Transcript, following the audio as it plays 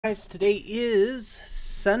Guys, today is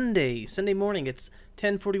Sunday morning. It's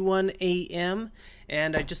 10:41 a.m.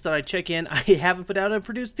 and I just thought I'd check in. I haven't put out a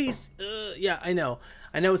produced piece. Yeah, I know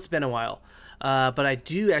it's been a while, but I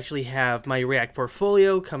do actually have my React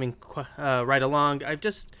portfolio coming right along. I've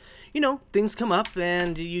just, things come up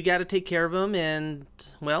and you got to take care of them, and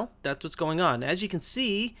well, that's what's going on. As you can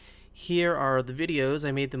see, here are the videos.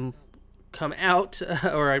 I made them come out,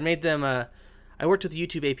 or I made them. I worked with the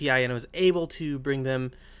YouTube API and I was able to bring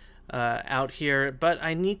them out here, but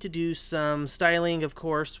I need to do some styling, of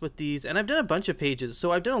course, with these, and I've done a bunch of pages,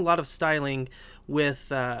 so I've done a lot of styling with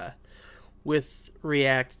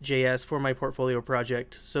React.js for my portfolio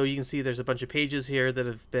project. So you can see there's a bunch of pages here that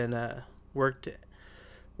have been worked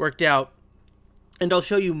out, and I'll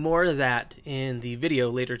show you more of that in the video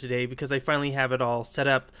later today because I finally have it all set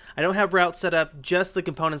up. I don't have routes set up, just the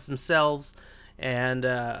components themselves, and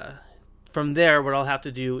from there what I'll have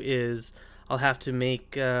to do is I'll have to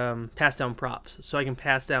make pass down props, so I can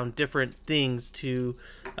pass down different things to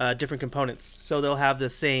different components. So they'll have the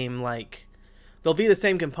same, they'll be the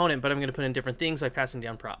same component, but I'm going to put in different things by passing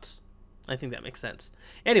down props. I think that makes sense.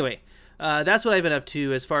 Anyway, that's what I've been up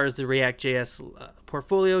to as far as the React.js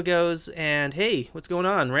portfolio goes. And hey, what's going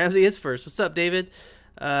on? Ramsey is first. What's up, David?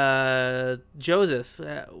 Joseph, when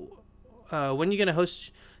are you going to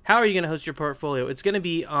host? How are you going to host your portfolio? It's going to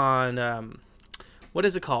be on. What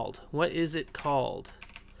is it called? What is it called?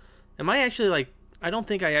 Am I actually I don't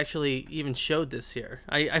think I actually even showed this here.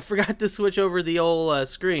 I forgot to switch over the old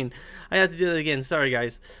screen. I have to do that again. Sorry,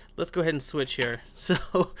 guys. Let's go ahead and switch here. So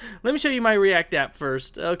let me show you my React app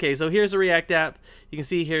first. Okay, so here's the React app. You can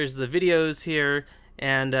see here's the videos here,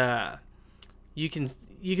 and you can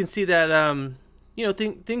see that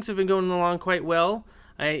things have been going along quite well.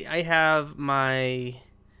 I have my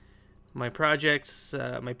projects,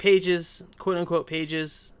 my pages, quote unquote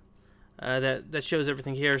pages, that shows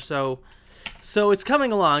everything here. So it's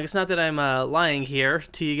coming along. It's not that I'm lying here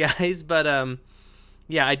to you guys, but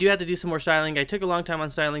yeah, I do have to do some more styling. I took a long time on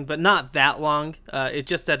styling, but not that long. It's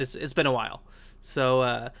just that it's been a while. So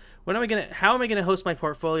how am I gonna host my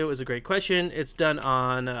portfolio is a great question. It's done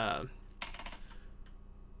on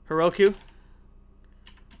Heroku.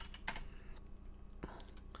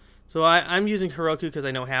 So I'm using Heroku because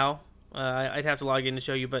I know how. I'd have to log in to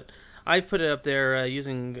show you, but I've put it up there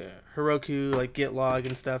using Heroku, like git log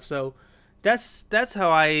and stuff. So that's how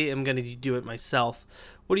I am going to do it myself.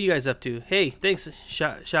 What are you guys up to? Hey, thanks,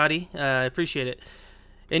 Shoddy. I appreciate it.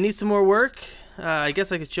 It needs some more work. I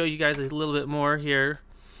guess I could show you guys a little bit more here.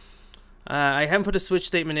 I haven't put a switch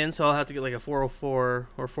statement in, so I'll have to get like a 404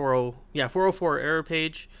 or 404 error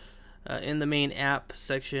page in the main app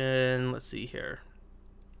section. Let's see here.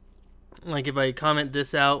 Like if I comment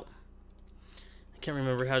this out, I can't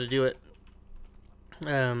remember how to do it.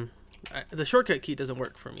 The shortcut key doesn't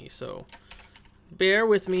work for me, so bear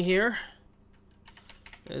with me here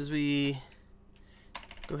as we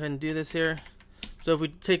go ahead and do this here. So if we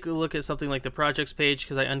take a look at something like the projects page,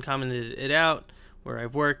 because I uncommented it out where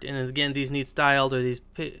I've worked, and again these need styled, or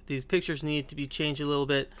these pictures need to be changed a little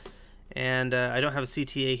bit, and I don't have a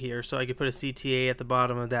CTA here, so I could put a CTA at the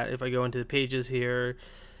bottom of that if I go into the pages here.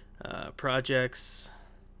 Projects.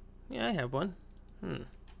 Yeah, I have one.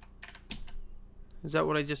 Is that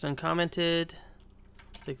what I just uncommented?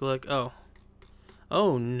 Let's take a look.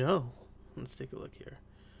 Oh no. Let's take a look here.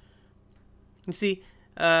 You see,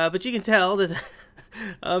 but you can tell that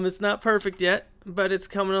it's not perfect yet, but it's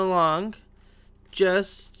coming along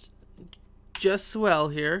just swell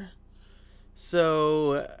here.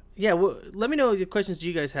 So yeah, let me know what questions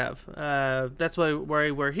you guys have. That's why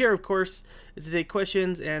we're here, of course, is to take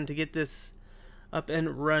questions and to get this up and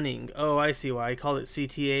running. Oh, I see why I called it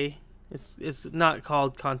CTA. It's not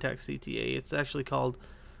called contact CTA. It's actually called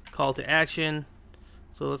call to action.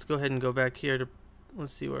 So let's go ahead and go back here to,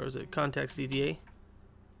 let's see, where was it? Contact CTA.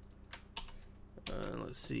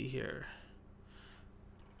 Let's see here.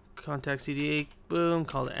 Contact CTA. Boom.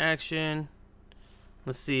 Call to action.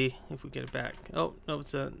 Let's see if we get it back. Oh no,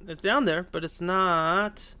 it's down there, but it's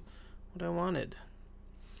not what I wanted.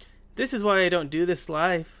 This is why I don't do this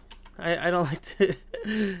live. I don't like to.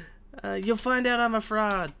 You'll find out I'm a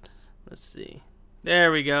fraud. Let's see.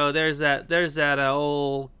 There we go. There's that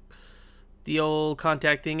the old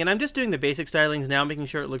contact thing, and I'm just doing the basic stylings now, making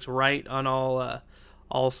sure it looks right on all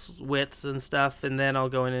widths and stuff, and then I'll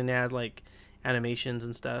go in and add like animations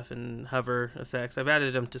and stuff and hover effects. I've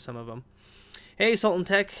added them to some of them. Hey, Sultan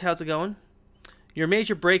Tech, how's it going? Your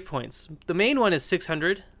major breakpoints. The main one is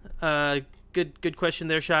 600. Good question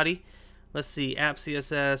there, Shoddy. Let's see, app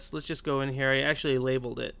CSS. Let's just go in here. I actually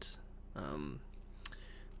labeled it.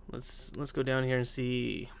 Let's go down here and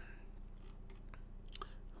see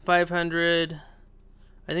 500.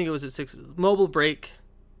 I think it was at 6. Mobile break.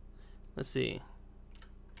 Let's see.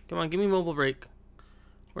 Come on, give me mobile break.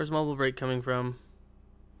 Where's mobile break coming from?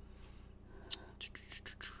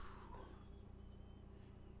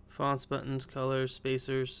 Fonts, buttons, colors,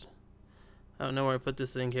 spacers. I don't know where I put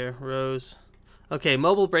this thing here. Rows. Okay,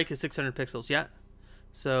 mobile break is 600 pixels. Yeah.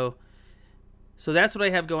 So that's what I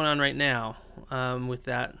have going on right now with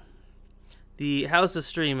that. How's the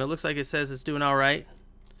stream? It looks like it says it's doing all right.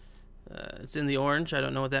 It's in the orange. I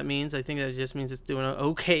don't know what that means. I think that just means it's doing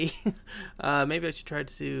okay. Maybe I should try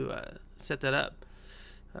to set that up.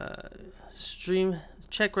 Stream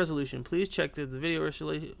check resolution. Please check that the video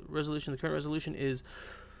resolution. The current resolution is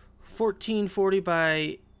 1440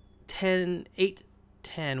 by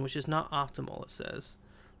 810, which is not optimal. It says.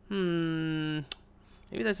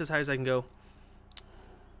 Maybe that's as high as I can go.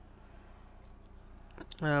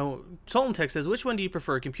 Sultan Tech says, which one do you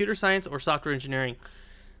prefer, computer science or software engineering?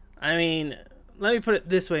 I mean, let me put it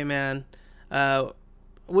this way, man.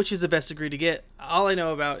 Which is the best degree to get? All I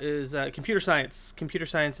know about is computer science. Computer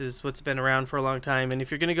science is what's been around for a long time, and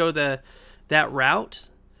if you're going to go that route,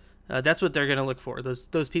 that's what they're going to look for.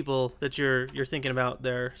 Those people that you're thinking about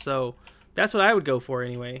there. So that's what I would go for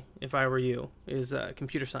anyway, if I were you, is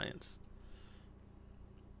computer science.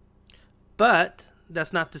 But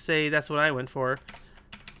that's not to say that's what I went for.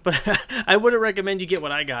 But I wouldn't recommend you get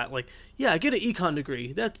what I got. Like, yeah, get an econ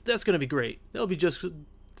degree. That's going to be great. That'll be just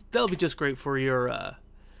great for your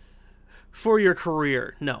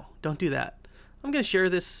career. No, don't do that. I'm going to share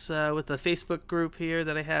this with the Facebook group here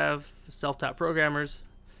that I have, self-taught programmers.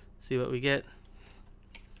 See what we get.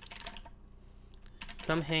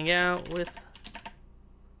 Come hang out with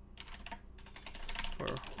or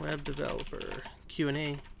web developer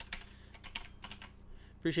Q&A.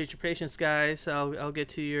 Appreciate your patience, guys. I'll get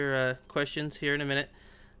to your questions here in a minute.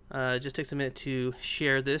 It just takes a minute to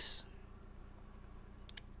share this.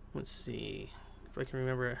 Let's see if I can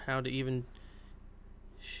remember how to even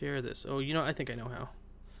share this. Oh, I think I know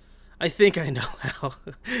how.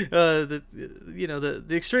 The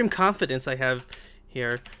extreme confidence I have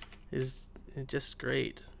here is just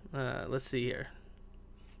great. Let's see here.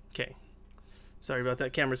 Okay. Sorry about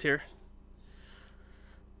that. Camera's here.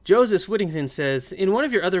 Joseph Whittington says, in one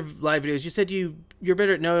of your other live videos, you said you're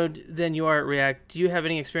better at Node than you are at React. Do you have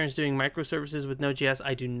any experience doing microservices with Node.js?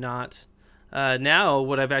 I do not. Now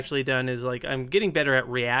what I've actually done is I'm getting better at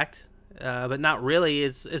React, but not really.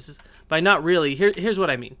 It's by not really. Here's what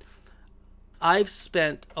I mean. I've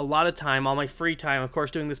spent a lot of time, all my free time, of course,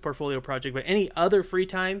 doing this portfolio project, but any other free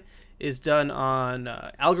time is done on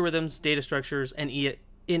algorithms, data structures, and in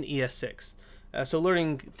ES6. So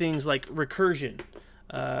learning things like recursion,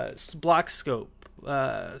 block scope,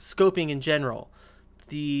 scoping in general,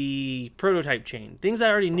 the prototype chain, things I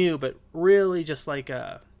already knew, but really just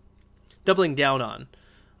doubling down on,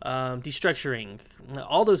 destructuring,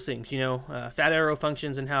 all those things, fat arrow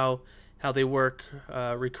functions and how they work,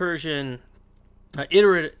 recursion,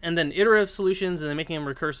 iterative solutions, and then making them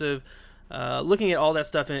recursive, looking at all that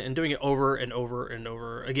stuff and doing it over and over and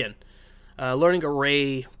over again, learning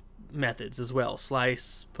array methods as well,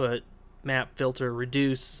 slice, put, map, filter,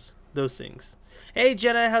 reduce, those things. Hey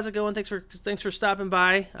Jenna, how's it going? Thanks for stopping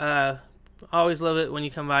by. Always love it when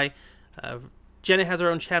you come by. Jenna has her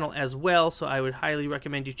own channel as well, so I would highly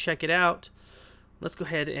recommend you check it out. Let's go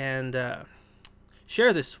ahead and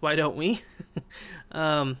share this, why don't we?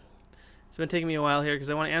 It's been taking me a while here because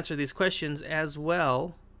I want to answer these questions as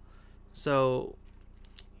well. So,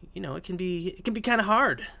 it can be kind of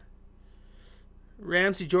hard.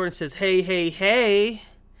 Ramsey Jordan says, hey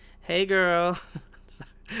girl.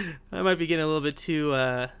 I might be getting a little bit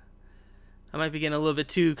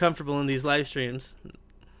too comfortable in these live streams.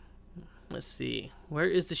 Let's see, where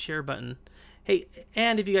is the share button? Hey,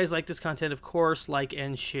 and if you guys like this content, of course, like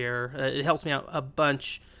and share. It helps me out a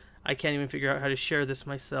bunch. I can't even figure out how to share this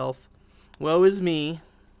myself. Woe is me.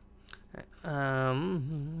 Looks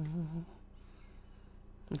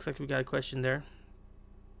like we got a question there.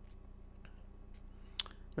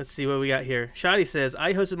 Let's see what we got here. Shadi says,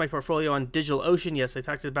 I hosted my portfolio on DigitalOcean. Yes, I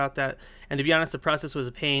talked about that. And to be honest, the process was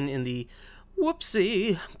a pain in the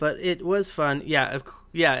whoopsie, but it was fun. Yeah,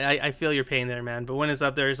 I feel your pain there, man. But when it's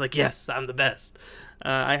up there, it's like, yes, I'm the best.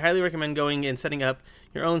 I highly recommend going and setting up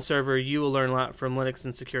your own server. You will learn a lot from Linux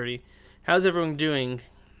and security. How's everyone doing?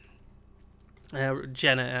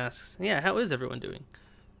 Jenna asks. Yeah, how is everyone doing?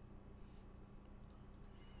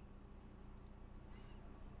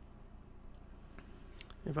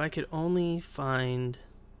 If I could only find,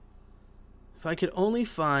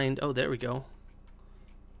 oh, there we go.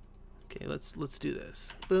 Okay, let's do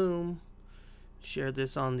this. Boom. Share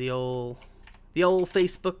this on the old The old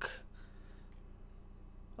Facebook.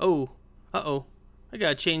 Oh, uh-oh. I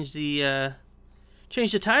gotta change the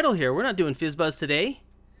title here. We're not doing Fizzbuzz today.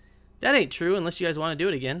 That ain't true unless you guys want to do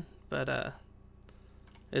it again. But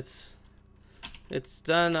it's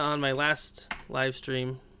done on my last live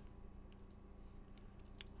stream.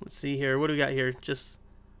 Let's see here. What do we got here? Just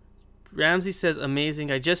Ramsey says amazing.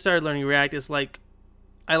 I just started learning React. It's like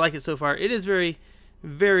I like it so far. It is very,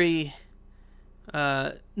 very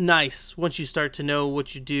nice once you start to know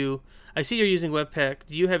what you do. I see you're using Webpack.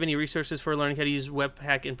 Do you have any resources for learning how to use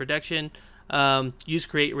Webpack in production? Use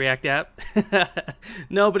Create React App.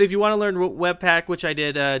 No, but if you want to learn Webpack, which I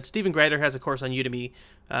did, Stephen Greider has a course on Udemy,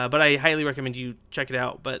 but I highly recommend you check it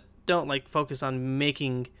out. But don't like focus on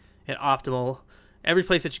making it optimal. Every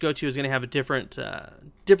place that you go to is going to have a different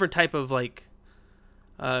type of like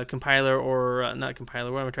compiler or not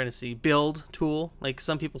compiler. What am I trying to see? Build tool. Like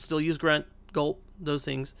some people still use Grunt, Gulp, those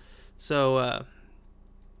things. So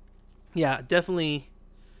yeah, definitely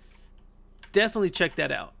check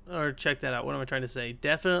that out. Or check that out. What am I trying to say?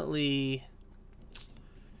 Definitely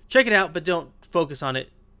check it out, but don't focus on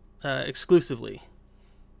it exclusively.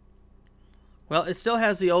 Well, it still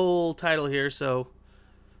has the old title here, so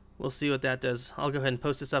we'll see what that does. I'll go ahead and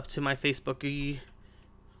post this up to my Facebook.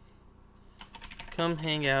 Come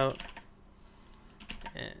hang out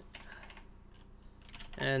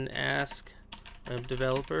and ask a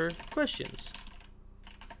developer questions.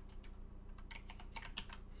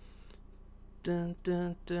 Dun,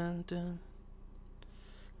 dun, dun, dun.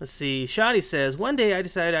 Let's see. Shoddy says, one day I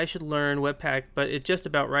decided I should learn Webpack, but it's just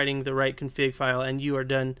about writing the right config file, and you are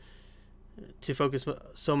done to focus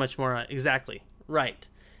so much more on it. Exactly. Right.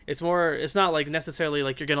 It's more, it's not like necessarily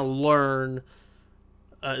like you're going to learn,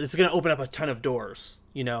 it's going to open up a ton of doors,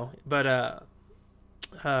 you know, but,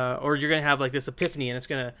 or you're going to have like this epiphany and it's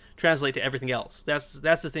going to translate to everything else. That's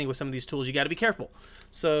the thing with some of these tools. You got to be careful.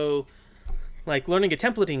 So like learning a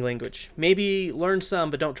templating language, maybe learn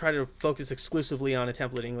some, but don't try to focus exclusively on a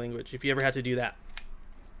templating language if you ever had to do that.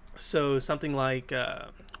 So something like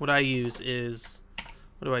what I use is,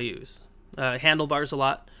 what do I use? Handlebars a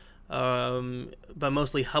lot, but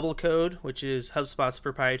mostly Hubble code, which is HubSpot's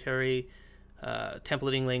proprietary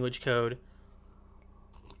templating language code.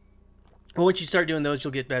 And once you start doing those,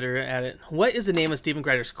 you'll get better at it. What is the name of Stephen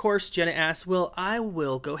Greider's course? Jenna asks. Well, I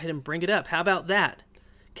will go ahead and bring it up. How about that?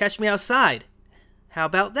 Catch me outside. How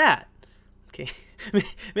about that? Okay,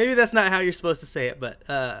 maybe that's not how you're supposed to say it, but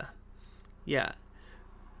yeah.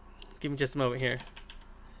 Give me just a moment here.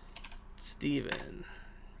 Stephen.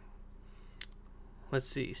 Let's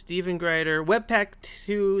see. Stephen Greider. Webpack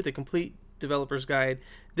 2, the complete developer's guide.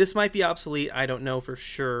 This might be obsolete. I don't know for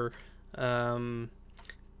sure.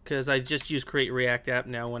 Because I just use Create React App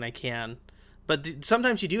now when I can. But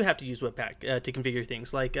sometimes you do have to use Webpack to configure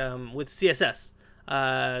things. Like with CSS.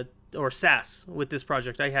 Or Sass with this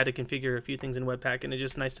project, I had to configure a few things in Webpack, and it's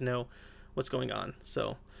just nice to know what's going on.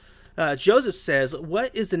 So, Joseph says,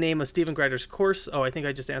 "What is the name of Stephen Greider's course?" Oh, I think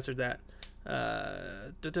I just answered that.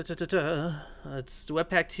 It's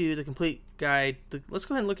Webpack 2, the complete guide. Let's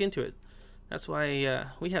go ahead and look into it. That's why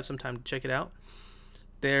we have some time to check it out.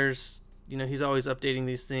 There's, you know, he's always updating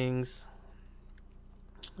these things.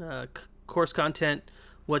 Course content.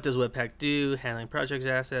 What does Webpack do? Handling project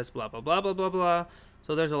assets, blah, blah, blah, blah, blah, blah.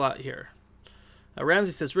 So there's a lot here.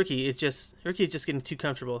 Ramsey says, Ricky is just getting too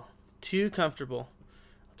comfortable. Too comfortable.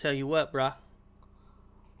 I'll tell you what, brah.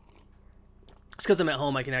 It's because I'm at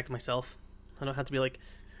home, I can act myself. I don't have to be like,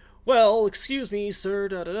 well, excuse me, sir,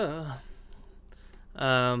 da-da-da.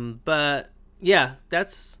 But, yeah,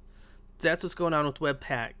 that's what's going on with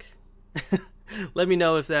Webpack. Let me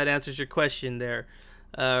know if that answers your question there.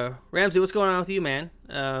 Ramsey, what's going on with you, man?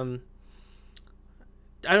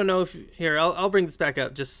 I don't know if here I'll bring this back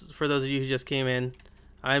up just for those of you who just came in.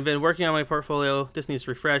 I've been working on my portfolio. This needs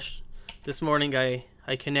refreshed. This morning I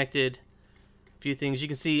connected a few things. You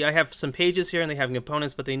can see I have some pages here and they have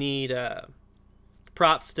components, but they need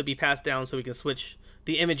props to be passed down so we can switch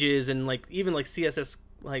the images and like even like CSS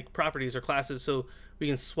like properties or classes so we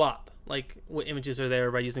can swap like what images are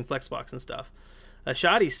there by using Flexbox and stuff.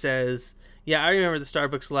 Shoddy says, yeah, I remember the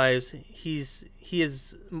Starbucks lives. He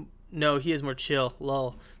is more chill.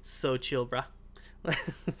 Lol. So chill, bruh.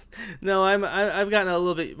 No, I've gotten a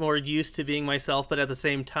little bit more used to being myself, but at the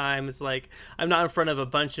same time, it's like I'm not in front of a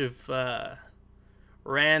bunch of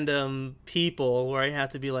random people where I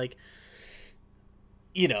have to be like,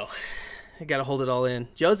 you know, I gotta hold it all in.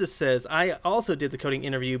 Joseph says, I also did the coding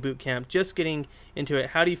interview boot camp, just getting into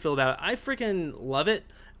it. How do you feel about it? I freaking love it,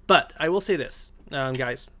 but I will say this,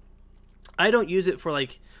 guys. I don't use it for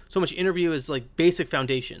like so much interview as like basic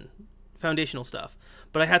foundation foundational stuff.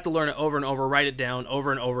 But I had to learn it over and over, write it down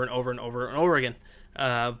over and over and over and over and over again.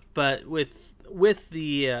 But with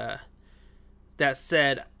the that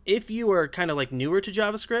said, if you are kind of like newer to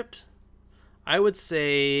JavaScript, I would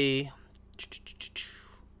say,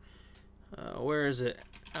 where is it?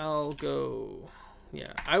 I'll go,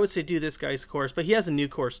 yeah, I would say do this guy's course, but he has a new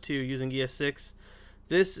course too using ES6.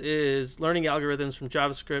 This is learning algorithms from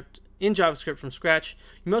JavaScript from scratch.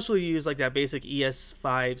 You mostly use like that basic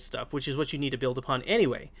ES5 stuff, which is what you need to build upon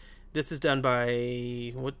anyway. This is done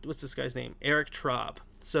by, what's this guy's name? Eric Traub.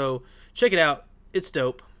 So check it out. It's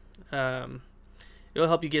dope. It'll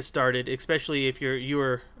help you get started, especially if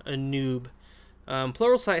you're a noob.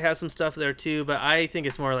 Pluralsight has some stuff there too, but I think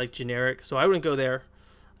it's more like generic, so I wouldn't go there.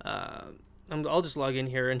 I'll just log in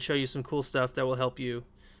here and show you some cool stuff that will help you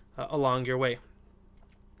along your way.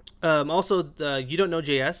 Also, You Don't Know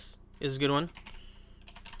JS is a good one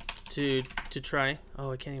to try.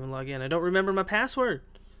 Oh, I can't even log in. I don't remember my password.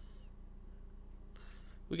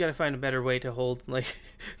 We gotta find a better way to hold like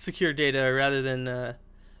secure data rather than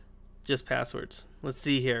just passwords. Let's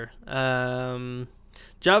see here.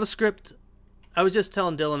 JavaScript. I was just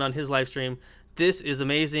telling Dylan on his live stream, this is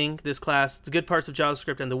amazing. This class, The Good Parts of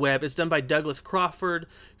JavaScript and the Web. It's done by Douglas Crawford,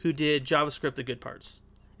 who did JavaScript, The Good Parts.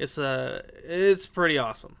 It's pretty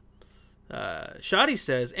awesome. Shadi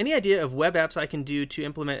says, any idea of web apps I can do to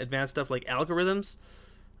implement advanced stuff like algorithms?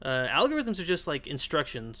 Algorithms are just like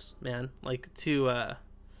instructions, man. Like to,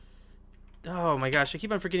 oh my gosh, I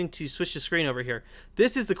keep on forgetting to switch the screen over here.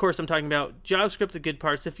 This is the course I'm talking about, JavaScript, The Good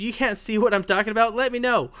Parts. If you can't see what I'm talking about, let me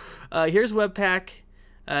know. Here's Webpack.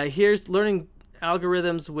 Here's learning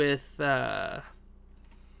algorithms with,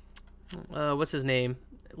 what's his name?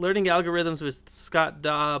 Learning algorithms with Scott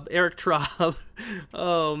Daub, Eric Traub.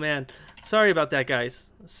 Oh man, sorry about that,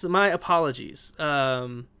 guys. So my apologies.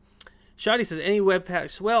 Shadi says, any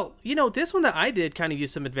Webpacks? Well, you know, this one that I did kind of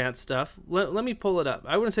used some advanced stuff. Let me pull it up.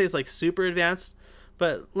 I wouldn't say it's like super advanced,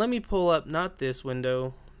 but let me pull up, not this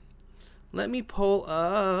window. Let me pull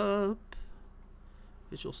up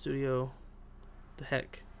Visual Studio. The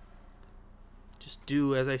heck? Just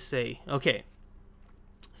do as I say. Okay.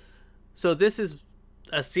 So this is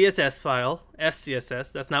a CSS file,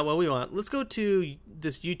 SCSS. That's not what we want. Let's go to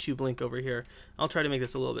this YouTube link over here. I'll try to make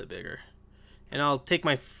this a little bit bigger. And I'll take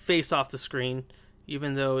my face off the screen,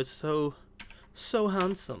 even though it's so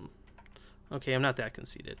handsome. Okay, I'm not that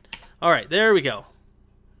conceited. All right, there we go.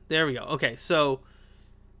 There we go. Okay, so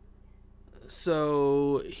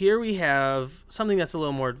here we have something that's a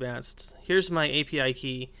little more advanced. Here's my API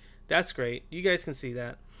key. That's great. You guys can see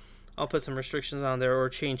that. I'll put some restrictions on there or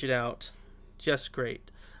change it out. Just great.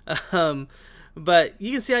 But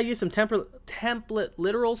you can see I use some template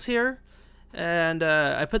literals here. And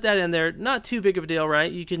I put that in there. Not too big of a deal,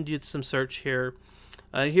 right? You can do some search here.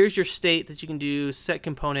 Here's your state that you can do, set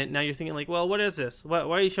component. Now you're thinking like, well, what is this? Why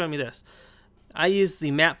are you showing me this? I use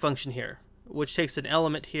the map function here, which takes an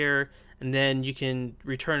element here, and then you can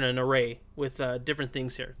return an array with different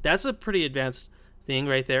things here. That's a pretty advanced thing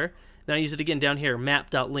right there. Then I use it again down here,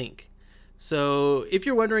 map.link. So if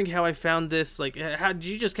you're wondering how I found this, like, how did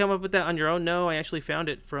you just come up with that on your own? No, I actually found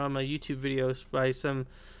it from a YouTube video by some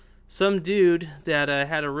dude that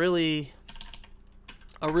had a really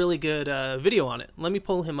good video on it. Let me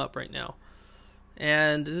pull him up right now.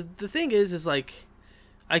 And the thing is like,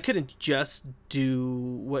 I couldn't just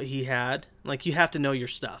do what he had. Like, you have to know your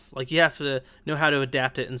stuff. Like, you have to know how to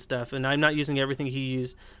adapt it and stuff. And I'm not using everything he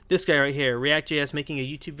used. This guy right here, React.js, making a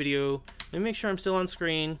YouTube video. Let me make sure I'm still on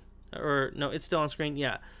screen. Or no, it's still on screen.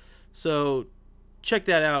 Yeah. So check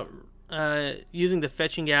that out. Using the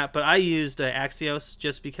fetching app, but I used Axios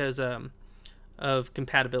just because of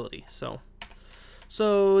compatibility. So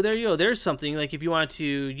there you go. There's something like if you want to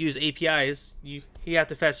use APIs, you have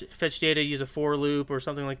to fetch data, use a for loop or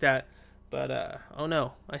something like that. But oh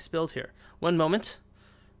no, I spilled here. One moment.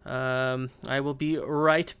 I will be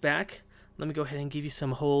right back. Let me go ahead and give you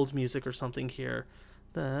some hold music or something here.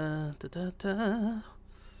 Da, da, da, da.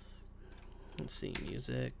 Let's see,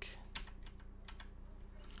 music.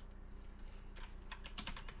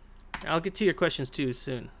 I'll get to your questions too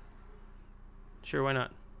soon. Sure, why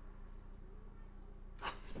not?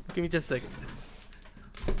 Give me just a second.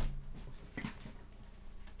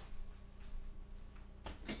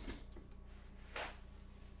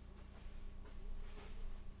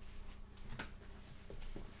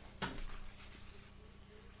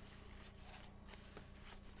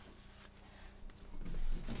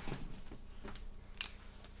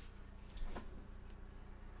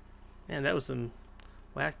 Man, that was some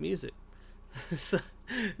whack music. So,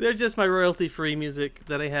 they're just my royalty-free music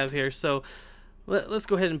that I have here. So let's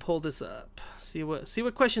go ahead and pull this up. See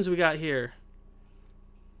what questions we got here.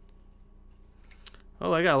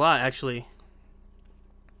 Oh, I got a lot actually.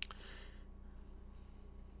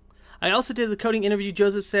 I also did the coding interview.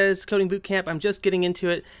 Joseph says, coding bootcamp, I'm just getting into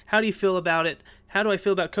it. How do you feel about it? How do I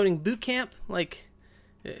feel about coding bootcamp? Like,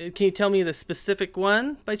 can you tell me the specific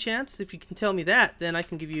one by chance? If you can tell me that, then I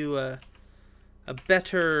can give you a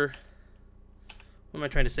better, what am I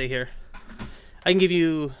trying to say here? I can give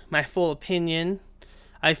you my full opinion.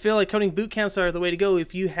 I feel like coding bootcamps are the way to go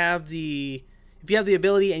if you have the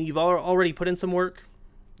ability and you've already put in some work.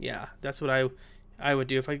 Yeah, that's what I would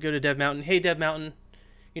do. If I go to Dev Mountain, hey Dev Mountain,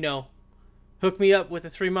 you know, hook me up with a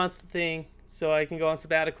 3-month thing so I can go on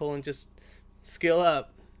sabbatical and just skill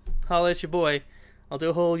up. Holla at your boy. I'll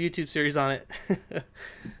do a whole YouTube series on it.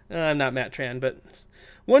 I'm not Matt Tran, but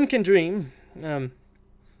one can dream. Shadi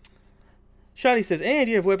says, any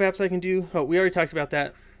idea of web apps I can do? Oh, we already talked about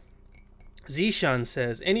that. Zishan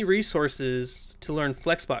says, any resources to learn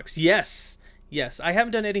Flexbox? Yes. Yes, I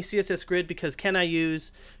haven't done any CSS Grid because Can I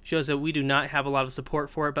Use shows that we do not have a lot of support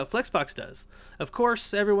for it, but Flexbox does. Of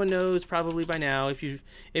course, everyone knows probably by now if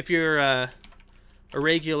you're a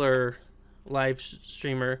regular live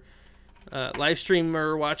streamer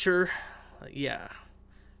watcher, yeah.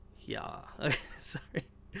 Sorry,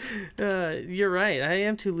 you're right. I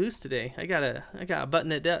am too loose today. I gotta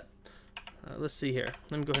button it up. Let's see here.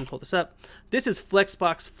 Let me go ahead and pull this up. This is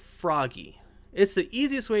Flexbox Froggy. It's the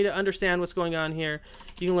easiest way to understand what's going on here.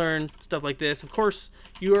 You can learn stuff like this. Of course,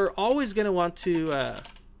 you are always going to want to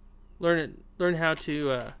learn how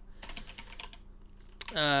to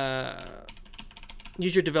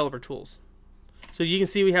use your developer tools. So you can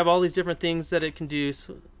see we have all these different things that it can do.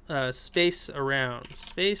 Space around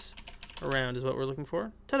is what we're looking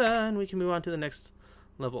for. Ta-da! And we can move on to the next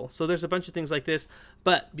level. So there's a bunch of things like this.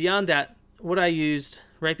 But beyond that, what I used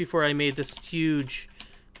right before I made this huge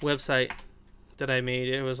website that I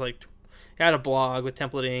made, it was like, it had a blog with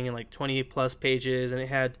templating and like 20 plus pages, and it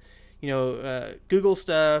had, you know, Google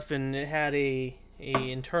stuff, and it had a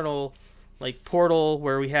internal like portal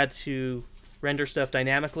where we had to render stuff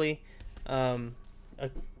dynamically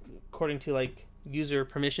according to like user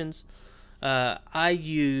permissions. I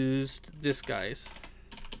used this guy's.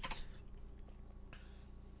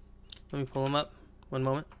 Let me pull them up. One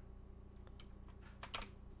moment.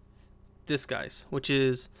 This guy's, which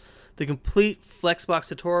is the complete Flexbox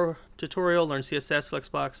tutorial. Learn CSS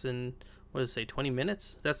Flexbox in, what does it say, 20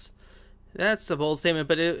 minutes? That's a bold statement,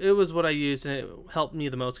 but it was what I used, and it helped me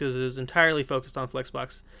the most because it was entirely focused on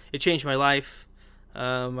Flexbox. It changed my life.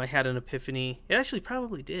 I had an epiphany. It actually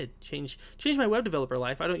probably did change my web developer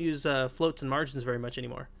life. I don't use floats and margins very much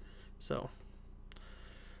anymore. So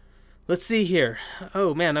let's see here.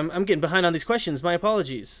 Oh man, I'm getting behind on these questions. My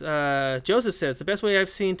apologies. Joseph says, the best way I've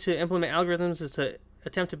seen to implement algorithms is to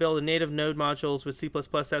attempt to build a native node modules with C++.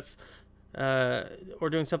 That's or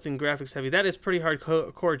doing something graphics heavy. That is pretty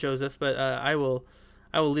hardcore, Joseph, but I will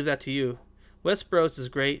leave that to you. Wes Bros is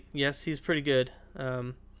great. Yes, he's pretty good.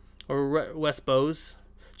 Or Wes Bose.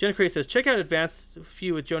 Jenna Cray says, check out Advanced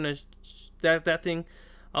View with Jonah. That thing,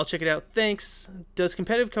 I'll check it out. Thanks. Does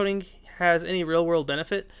competitive coding has any real world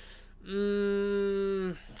benefit?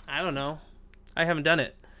 I don't know. I haven't done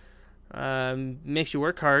it. Makes you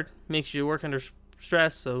work hard. Makes you work under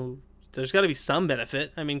stress. So there's got to be some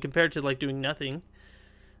benefit. I mean, compared to like doing nothing.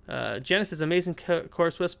 Janice is amazing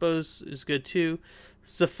course. Westbose is good too.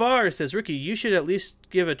 Safar says, Ricky, you should at least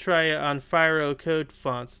give a try on Firo code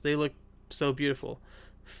fonts. They look so beautiful.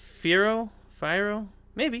 Firo,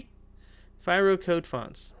 maybe. Firo code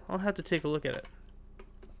fonts. I'll have to take a look at it.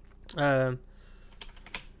 I'm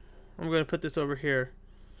going to put this over here.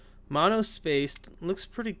 Monospaced looks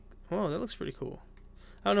pretty. Oh, that looks pretty cool.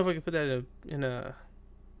 I don't know if I can put that in a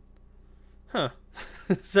huh.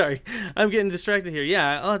 Sorry, I'm getting distracted here.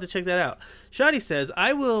 Yeah, I'll have to check that out. Shadi says,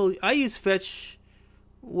 I use fetch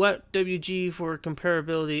what WG for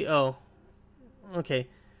comparability. Oh, okay.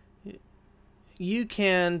 You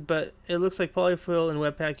can, but it looks like polyfill and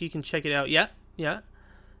Webpack. You can check it out. Yeah.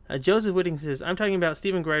 Joseph Whitting says, I'm talking about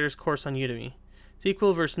Stephen Greider's course on Udemy.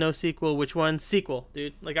 SQL versus NoSQL. Which one? SQL,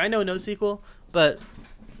 dude. Like, I know NoSQL, but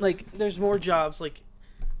like, there's more jobs like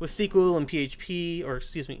with SQL and PHP, or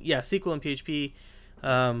excuse me, yeah, SQL and PHP,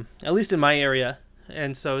 at least in my area.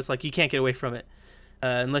 And so it's like you can't get away from it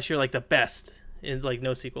unless you're like the best in like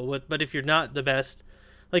NoSQL. But if you're not the best,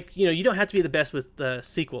 like, you know, you don't have to be the best with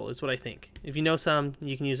SQL is what I think. If you know some,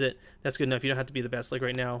 you can use it. That's good enough. You don't have to be the best like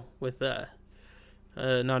right now with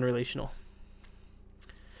non-relational.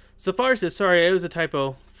 Safar says, sorry, it was a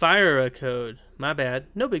typo. Fire a code. My bad.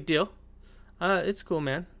 No big deal. It's cool,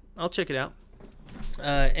 man. I'll check it out.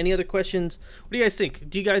 Any other questions? What do you guys think?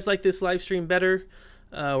 Do you guys like this live stream better,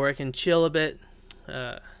 where I can chill a bit,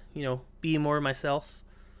 you know, be more myself?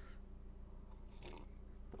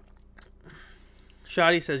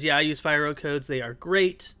 Shoddy says, yeah, I use Fire codes. They are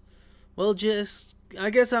great. Well, I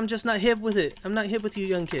guess I'm just not hip with it. I'm not hip with you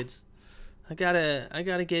young kids. I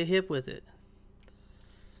gotta get hip with it.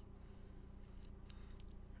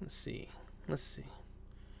 Let's see.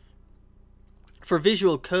 For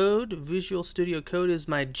Visual Code, Visual Studio Code is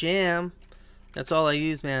my jam. That's all I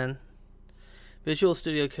use, man. Visual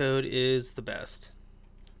Studio Code is the best.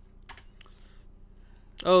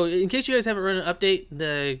 Oh, in case you guys haven't run an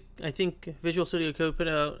update, I think Visual Studio Code put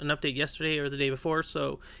out an update yesterday or the day before.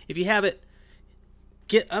 So if you have it,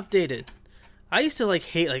 get updated. I used to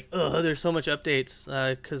hate there's so much updates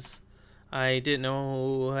because I didn't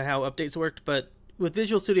know how updates worked. But with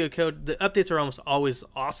Visual Studio Code, the updates are almost always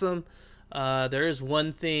awesome. There is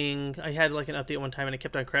one thing, I had an update one time and it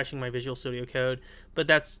kept on crashing my Visual Studio Code, but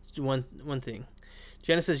that's one thing.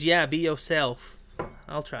 Jenna says, yeah, be yourself.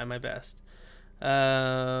 I'll try my best.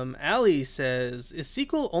 Ali says, is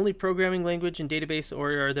SQL only programming language and database,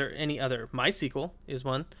 or are there any other? MySQL is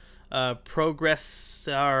one.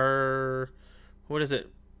 Progressor, what is it?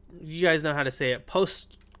 You guys know how to say it.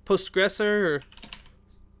 Postgressor or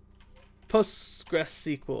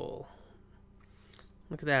PostgreSQL.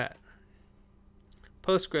 Look at that.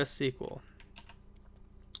 PostgreSQL.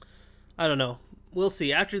 I don't know. We'll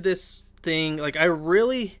see. After this thing,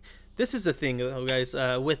 this is the thing, though, guys.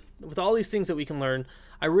 With all these things that we can learn,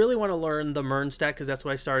 I really want to learn the MERN stack because that's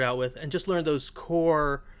what I started out with, and just learn those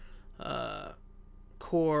core, my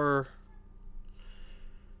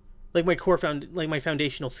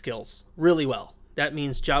foundational skills really well. That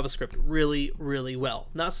means JavaScript really, really well.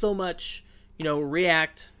 Not so much,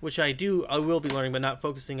 React, which I will be learning, but not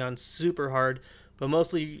focusing on super hard. But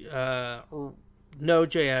mostly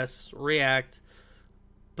Node.js, React,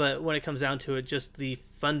 but when it comes down to it, just the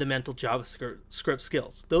fundamental JavaScript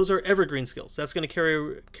skills. Those are evergreen skills. That's going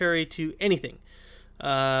to carry to anything.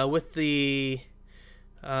 With the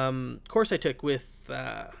course I took with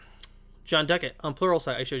John Duckett on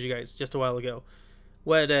Pluralsight, I showed you guys just a while ago.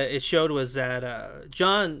 What it showed was that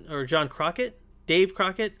John Crockett, Dave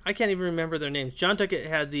Crockett, I can't even remember their names. John Duckett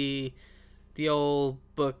had the old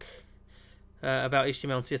book about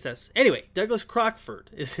HTML and CSS. Anyway, Douglas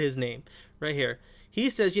Crockford is his name right here. He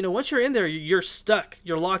says, once you're in there, you're stuck.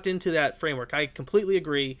 You're locked into that framework. I completely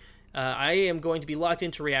agree. I am going to be locked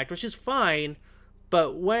into React, which is fine.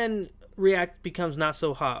 But when React becomes not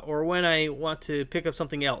so hot, or when I want to pick up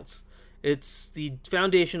something else, it's the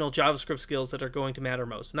foundational JavaScript skills that are going to matter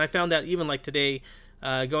most. And I found that even today,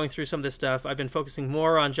 going through some of this stuff, I've been focusing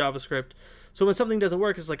more on JavaScript. So when something doesn't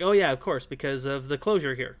work, it's oh yeah, of course, because of the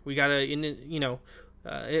closure here. We got to,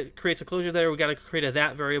 it creates a closure there. We got to create a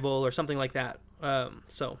that variable or something like that.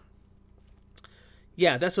 So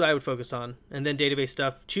yeah, that's what I would focus on. And then database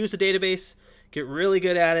stuff. Choose a database. Get really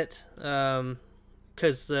good at it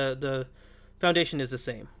because the foundation is the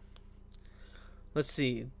same. Let's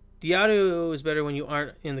see. The audio is better when you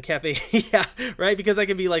aren't in the cafe. Yeah, right? Because I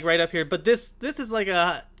can be right up here. But this is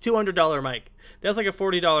a $200 mic. That's a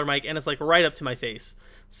 $40 mic, and it's right up to my face.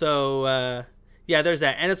 So yeah, there's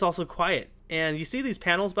that. And it's also quiet. And you see these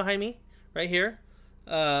panels behind me right here?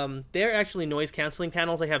 They're actually noise canceling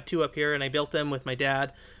panels. I have two up here, and I built them with my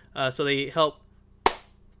dad. So they help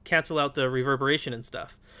cancel out the reverberation and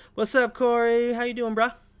stuff. What's up, Corey? How you doing,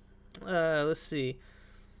 brah? Let's see.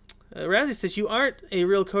 Ramsey says, you aren't a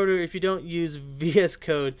real coder if you don't use VS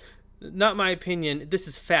Code. Not my opinion. This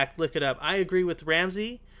is fact. Look it up. I agree with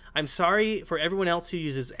Ramsey. I'm sorry for everyone else who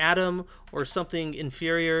uses Atom or something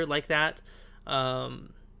inferior like that.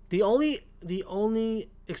 The only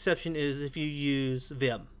exception is if you use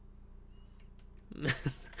Vim.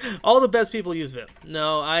 All the best people use Vim.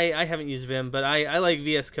 No, I haven't used Vim, but I like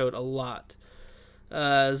VS Code a lot.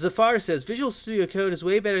 Zafar says, Visual Studio Code is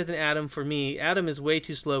way better than Atom for me. Atom is way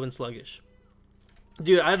too slow and sluggish.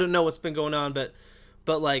 Dude, I don't know what's been going on, but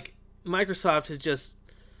Microsoft has just,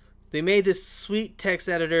 they made this sweet text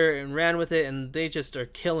editor and ran with it, and they just are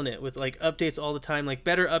killing it with updates all the time,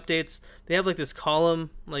 better updates. They have this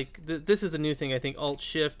column, this is a new thing, I think,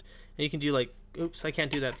 Alt-Shift, and you can do oops, I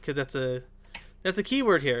can't do that because that's a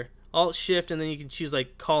keyword here. Alt-Shift, and then you can choose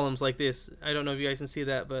columns like this. I don't know if you guys can see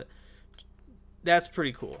that, but that's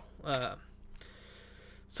pretty cool.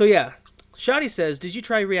 So yeah, Shadi says, did you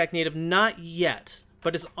try React Native? Not yet,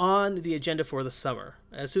 but it's on the agenda for the summer.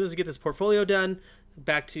 As soon as I get this portfolio done,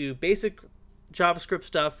 back to basic JavaScript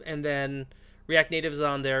stuff, and then React Native is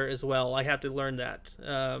on there as well. I have to learn that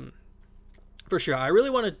for sure. I really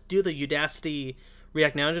want to do the Udacity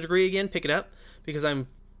React Now degree again, pick it up, because I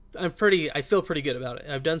feel pretty good about it.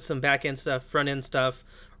 I've done some back end stuff, front end stuff,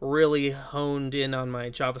 really honed in on my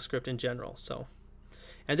JavaScript in general. So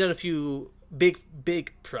I've done a few big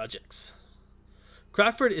projects.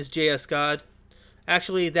 Crockford is JS God.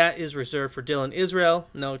 Actually, that is reserved for Dylan Israel.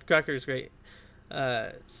 No, Crockford is great.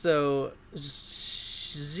 So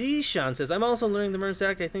Zishan says, I'm also learning the MERN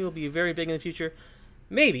stack. I think it will be very big in the future.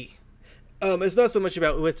 Maybe. It's not so much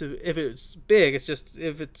about if it's big. It's just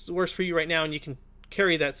if it works for you right now and you can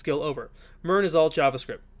carry that skill over. MERN is all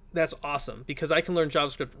JavaScript. That's awesome, because I can learn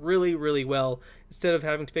JavaScript really, really well instead of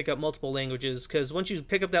having to pick up multiple languages, because once you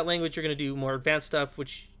pick up that language, you're going to do more advanced stuff,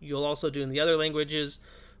 which you'll also do in the other languages,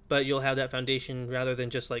 but you'll have that foundation rather than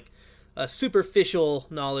just like a superficial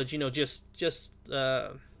knowledge, you know, just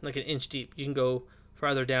like an inch deep. You can go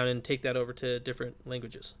farther down and take that over to different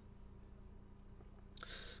languages.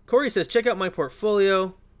 Corey says, check out my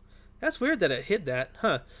portfolio. That's weird that it hid that,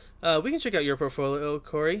 huh? We can check out your portfolio,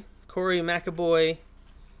 Corey. Corey McAboy.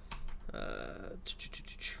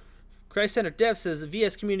 Christ Center Dev says,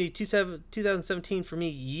 VS Community 2017 for me.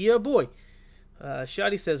 Yeah, boy.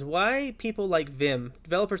 Shadi says, why people like Vim?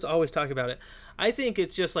 Developers always talk about it. I think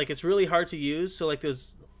it's just like it's really hard to use. So like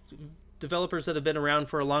those developers that have been around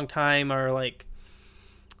for a long time are like,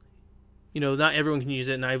 you know, not everyone can use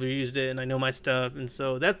it, and I've used it, and I know my stuff, and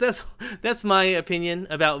so that's my opinion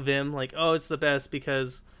about Vim. Like, oh, it's the best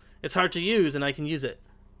because it's hard to use, and I can use it.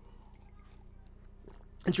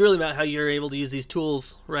 It's really about how you're able to use these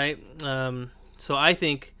tools, right? So I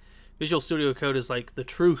think Visual Studio Code is like the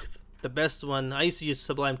truth, the best one. I used to use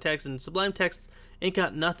Sublime Text, and Sublime Text ain't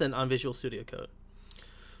got nothing on Visual Studio Code.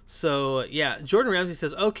 So yeah, Jordan Ramsey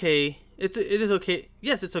says, okay, it is okay.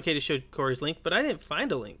 Yes, it's okay to show Corey's link, but I didn't find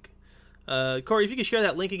a link. Corey, if you could share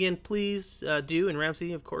that link again, please do. And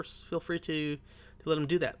Ramsey, of course, feel free to let him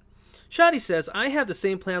do that. Shadi says, I have the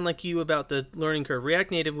same plan like you about the learning curve.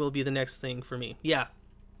 React Native will be the next thing for me. Yeah,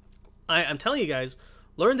 I'm telling you guys,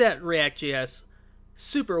 learn that React.js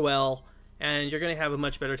super well, and you're going to have a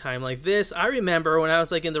much better time. Like this, I remember when I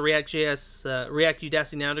was like in the React.js, React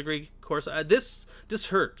Udacity Now degree course, this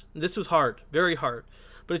hurt. This was hard, very hard.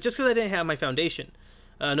 But it's just because I didn't have my foundation.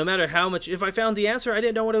 No matter how much, if I found the answer, I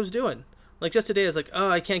didn't know what I was doing. Like just today, I was like, oh,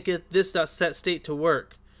 I can't get this .set state to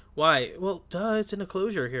work. Why? Well, duh, it's in a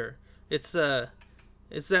closure here. It's that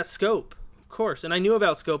scope, of course. And I knew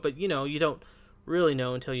about scope, but you know, you don't really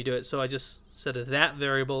know until you do it. So I just set a that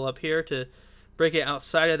variable up here to break it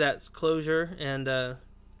outside of that closure and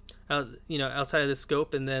outside of the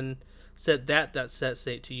scope, and then set that .set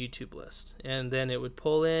state to YouTube list, and then it would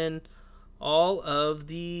pull in all of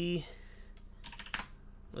the.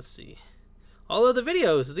 Let's see. All of the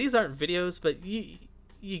videos. These aren't videos, but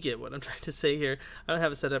you get what I'm trying to say here. I don't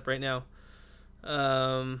have it set up right now.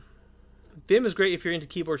 Vim is great if you're into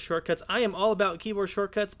keyboard shortcuts. I am all about keyboard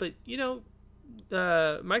shortcuts, but you know,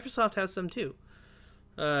 Microsoft has some too.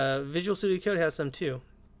 Visual Studio Code has some too.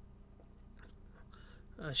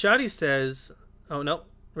 Shadi says, oh no,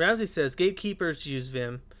 Ramsey says gatekeepers use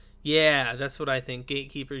Vim. Yeah, that's what I think.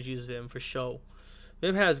 Gatekeepers use Vim for sure.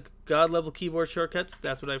 Vim has god-level keyboard shortcuts.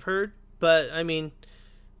 That's what I've heard. But, I mean,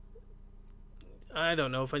 I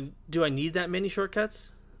don't know if I need that many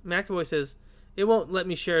shortcuts. McAvoy says, it won't let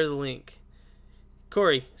me share the link.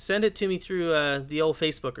 Corey, send it to me through the old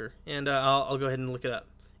Facebooker, and I'll go ahead and look it up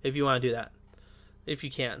if you want to do that, if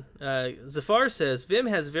you can. Zafar says, Vim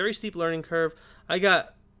has a very steep learning curve. I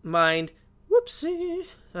got mined, whoopsie,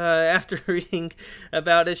 after reading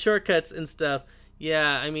about its shortcuts and stuff.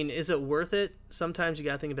 Yeah, I mean, is it worth it? Sometimes you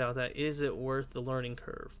got to think about that. Is it worth the learning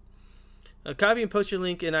curve? Copy and post your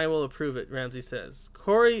link and I will approve it, Ramsey says.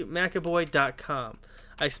 CoreyMcAvoy.com.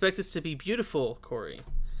 I expect this to be beautiful, Corey.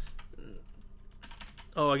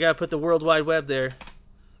 Oh, I got to put the World Wide Web there.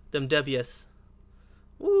 Them W's.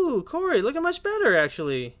 Ooh, Corey, looking much better,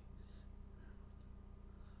 actually.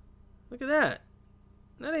 Look at that.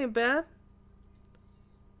 That ain't bad.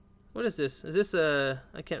 What is this? Is this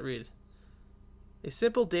I can't read. A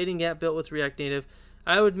simple dating app built with React Native.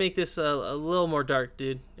 I would make this a little more dark,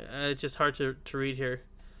 dude. It's just hard to read here.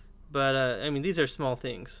 But, I mean, these are small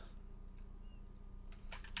things.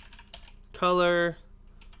 Color.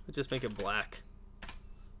 Let's just make it black.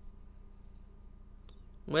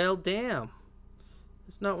 Well, damn.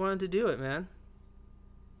 It's not wanting to do it, man.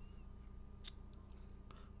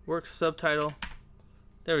 Work subtitle.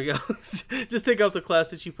 There we go. Just take off the class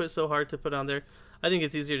that you put so hard to put on there. I think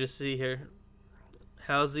it's easier to see here.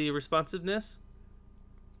 How's the responsiveness?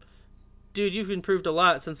 Dude, you've improved a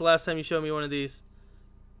lot since the last time you showed me one of these.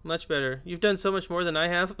 Much better. You've done so much more than I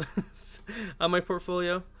have on my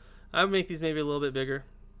portfolio. I would make these maybe a little bit bigger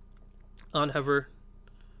on hover.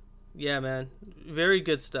 Yeah, man. Very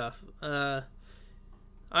good stuff. I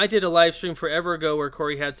did a live stream forever ago where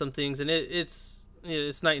Corey had some things, and it's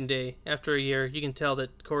night and day. After a year, you can tell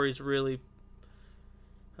that Corey's really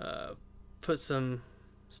put some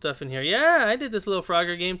stuff in here. Yeah, I did this little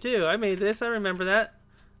Frogger game too. I made this. I remember that.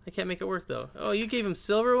 I can't make it work though. Oh, you gave him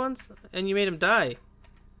silver ones, and you made him die.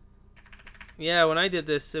 Yeah, when I did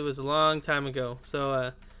this, it was a long time ago.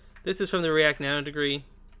 So this is from the React Nano degree.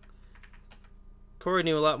 Corey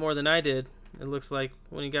knew a lot more than I did. It looks like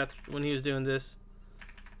when he was doing this.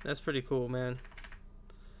 That's pretty cool, man.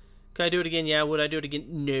 Could I do it again? Yeah. Would I do it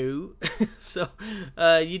again? No. So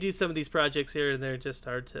you do some of these projects here, and they're just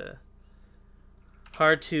hard to.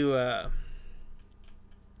 What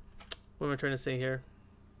am I trying to say here?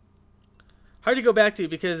 Hard to go back to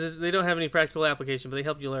because they don't have any practical application, but they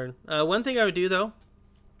help you learn. One thing I would do though,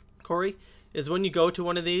 Corey, is when you go to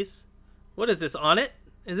one of these. What is this? On it?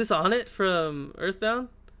 Is this on it from Earthbound?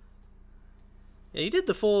 Yeah, you did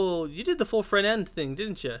the full front end thing,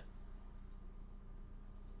 didn't you?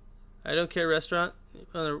 I don't care restaurant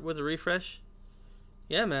with a refresh.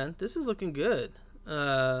 Yeah, man, this is looking good.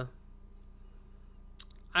 I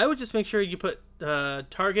would just make sure you put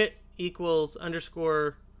target equals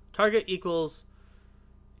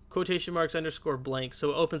quotation marks underscore blank,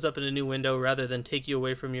 so it opens up in a new window rather than take you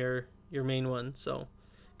away from your main one. So,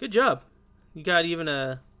 good job. You got even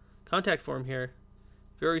a contact form here.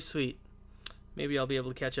 Very sweet. Maybe I'll be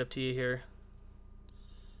able to catch up to you here.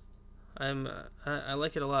 I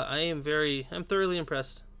like it a lot. I'm thoroughly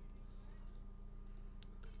impressed.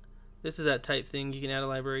 This is that type thing you can add a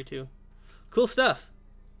library to. Cool stuff.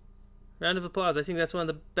 Round of applause. I think that's one of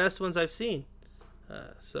the best ones I've seen.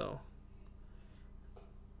 So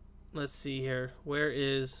let's see here. Where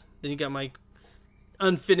is... Then you got my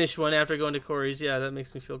unfinished one after going to Corey's. Yeah, that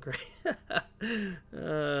makes me feel great.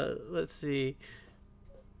 Let's see.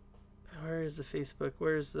 Where is the Facebook?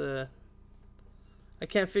 Where's the... I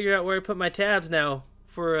can't figure out where I put my tabs now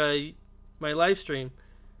for my live stream.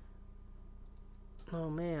 Oh,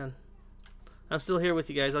 man. I'm still here with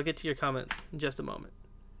you guys. I'll get to your comments in just a moment.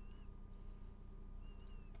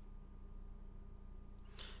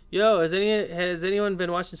 Yo, has anyone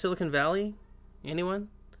been watching Silicon Valley? Anyone?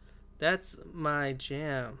 That's my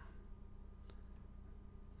jam.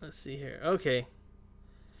 Let's see here. Okay.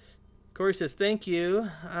 Corey says, thank you.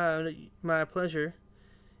 My pleasure.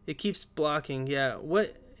 It keeps blocking. Yeah.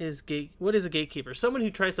 What is a gatekeeper? Someone who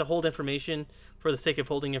tries to hold information for the sake of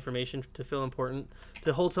holding information to feel important.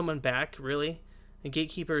 To hold someone back, really. A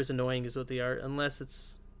gatekeeper is annoying is what they are, unless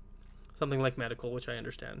it's something like medical, which I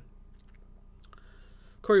understand.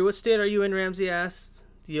 Corey, what state are you in? Ramsey asked.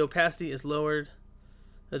 The opacity is lowered.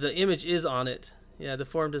 The image is on it. Yeah, the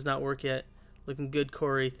form does not work yet. Looking good,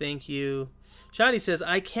 Corey. Thank you. Shadi says,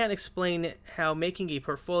 I can't explain how making a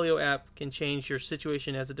portfolio app can change your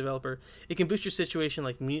situation as a developer. It can boost your situation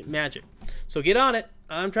like magic. So get on it.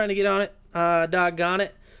 I'm trying to get on it. Doggone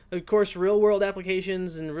it. Of course, real-world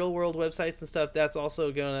applications and real-world websites and stuff, that's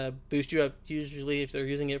also going to boost you up, usually if they're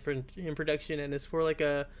using it in production, and it's for like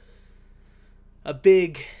a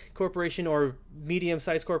big corporation or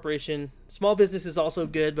medium-sized corporation. Small business is also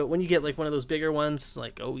good, but when you get like one of those bigger ones,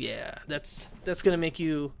 like, oh yeah, that's going to make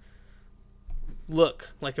you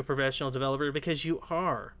look like a professional developer because you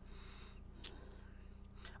are.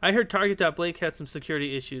 I heard Target.Blake had some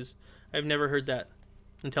security issues. I've never heard that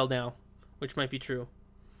until now, which might be true.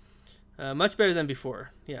 Much better than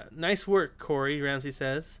before. Yeah, nice work, Corey, Ramsey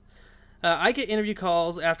says. I get interview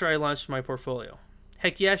calls after I launched my portfolio.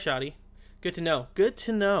 Heck yeah, Shadi. Good to know. Good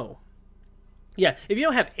to know. Yeah, if you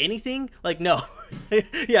don't have anything, like, no.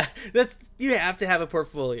 Yeah, you have to have a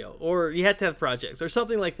portfolio, or you have to have projects, or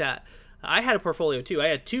something like that. I had a portfolio too. I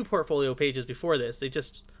had 2 portfolio pages before this. They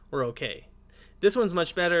just were okay. This one's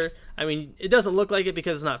much better. I mean, it doesn't look like it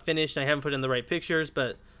because it's not finished. I haven't put in the right pictures,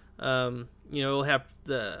 but it'll have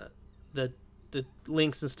the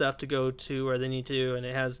links and stuff to go to where they need to, and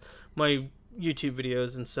it has my YouTube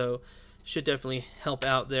videos, and so should definitely help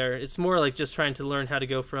out there. It's more like just trying to learn how to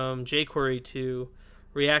go from jQuery to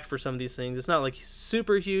React for some of these things. It's not like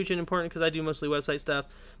super huge and important because I do mostly website stuff,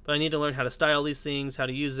 but I need to learn how to style these things, how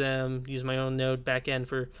to use them, use my own Node backend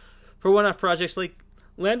for one-off projects like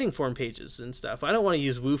landing form pages and stuff. I don't want to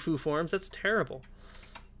use Wufoo forms. That's terrible.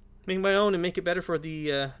 Make my own and make it better for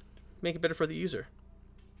the user.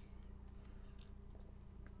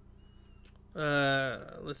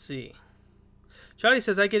 Let's see. Shadi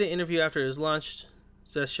says, I get an interview after it is launched.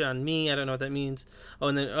 Says Sean me. I don't know what that means. Oh,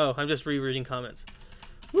 and then, I'm just rereading comments.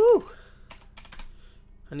 Woo!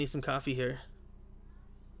 I need some coffee here.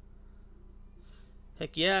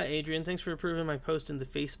 Heck yeah, Adrian. Thanks for approving my post in the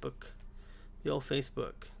old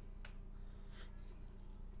Facebook.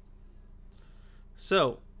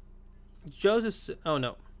 So, oh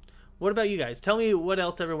no. What about you guys? Tell me what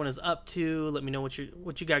else everyone is up to. Let me know what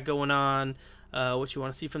you got going on, what you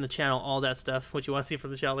want to see from the channel, all that stuff. What you want to see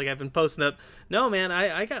from the channel, like I've been posting up. No, man,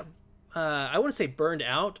 I got, I wouldn't say burned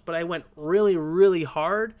out, but I went really, really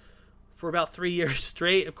hard for about 3 years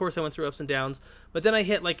straight. Of course, I went through ups and downs, but then I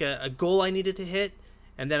hit like a goal I needed to hit,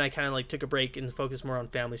 and then I kind of like took a break and focused more on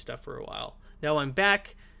family stuff for a while. Now I'm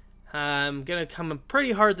back. I'm gonna come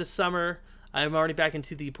pretty hard this summer. I'm already back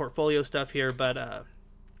into the portfolio stuff here, but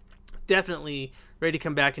definitely ready to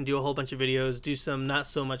come back and do a whole bunch of videos, do some not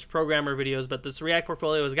so much programmer videos, but this React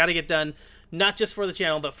portfolio has got to get done, not just for the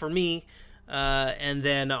channel, but for me, and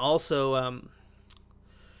then also,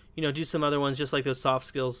 you know, do some other ones just like those soft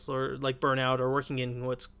skills or like burnout or working in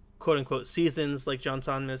what's quote unquote seasons, like John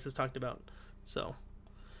Sonmez has talked about. So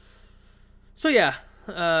yeah.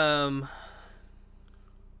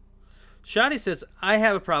 Shadi says, I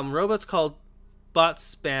have a problem. Robots called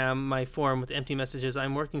bots spam my form with empty messages.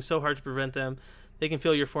 I'm working so hard to prevent them. They can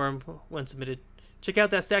fill your form when submitted. Check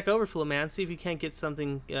out that Stack Overflow, man. See if you can't get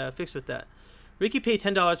something fixed with that. Ricky paid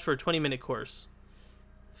 $10 for a 20-minute course.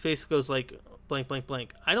 Face goes like blank, blank,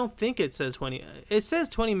 blank. I don't think it says 20. It says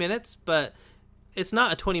 20 minutes, but it's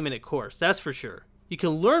not a 20-minute course. That's for sure. You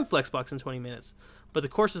can learn Flexbox in 20 minutes, but the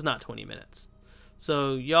course is not 20 minutes.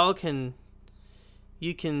 So y'all can,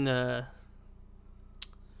 you can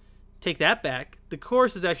take that back. The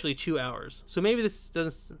course is actually 2 hours. So maybe this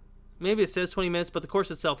doesn't, maybe it says 20 minutes, but the course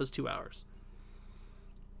itself is 2 hours.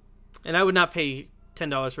 And I would not pay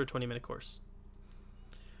 $10 for a 20-minute course.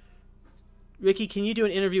 Ricky, can you do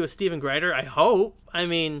an interview with Steven Grider? I hope. I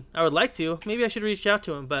mean, I would like to. Maybe I should reach out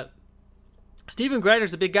to him, but Steven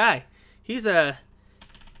Grider's a big guy. He's a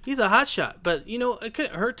hot shot, but you know, it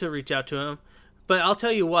couldn't hurt to reach out to him. But I'll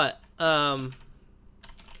tell you what,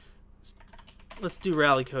 let's do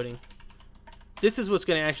rally coding. This is what's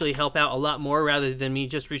going to actually help out a lot more rather than me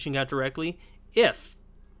just reaching out directly. If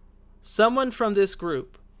someone from this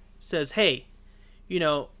group says, hey, you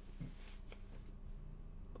know,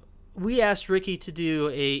 we asked Ricky to do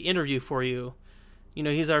a interview for you. You know,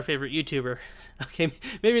 he's our favorite YouTuber. Okay,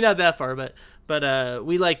 maybe not that far, but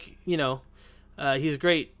we like, you know, he's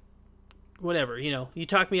great. Whatever, you know, you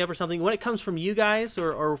talk me up or something. When it comes from you guys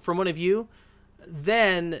or from one of you,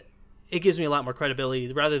 then it gives me a lot more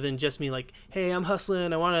credibility rather than just me like, hey, I'm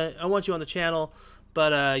hustling. I want you on the channel.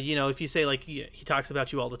 But, you know, if you say like he talks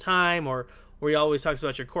about you all the time or he always talks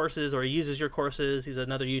about your courses or he uses your courses, he's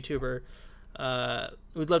another YouTuber.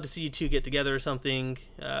 We'd love to see you two get together or something.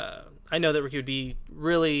 I know that Ricky would be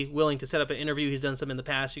really willing to set up an interview. He's done some in the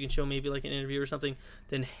past. You can show maybe like an interview or something.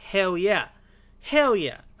 Then hell yeah,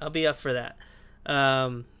 I'll be up for that.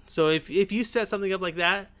 So if you set something up like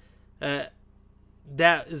that,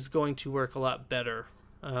 that is going to work a lot better,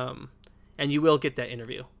 and you will get that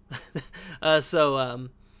interview. So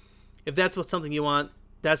if that's something you want,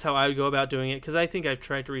 that's how I would go about doing it, because I think I've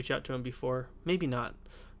tried to reach out to him before. Maybe not,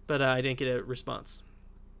 but I didn't get a response.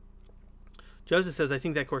 Joseph says, I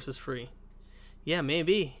think that course is free. Yeah,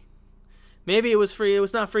 maybe. Maybe it was free. It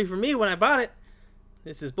was not free for me when I bought it.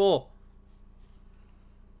 This is bull.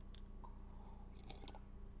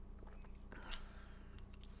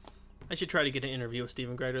 I should try to get an interview with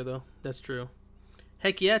Steven Grider, though. That's true.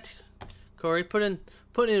 Heck yeah, Corey, put in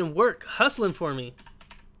work, hustling for me.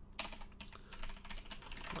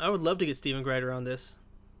 I would love to get Steven Grider on this.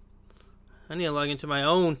 I need to log into my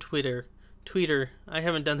own Twitter. I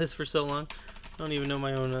haven't done this for so long. I don't even know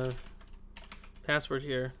my own password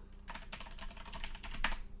here.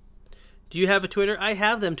 Do you have a Twitter? I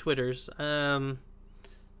have them Twitters. I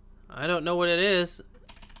don't know what it is.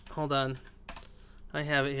 Hold on. I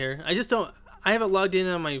have it here. I haven't logged in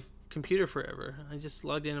on my computer forever. I just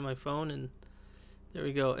logged in on my phone and there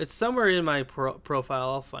we go. It's somewhere in my profile.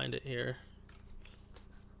 I'll find it here.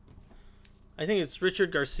 I think it's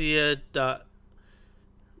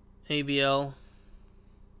richardgarcia.abl.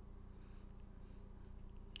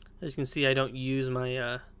 As you can see, I don't use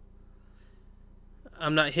my,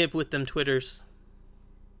 I'm not hip with them Twitters.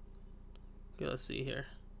 Okay, let's see here.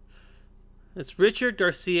 It's Richard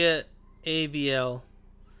Garcia ABL.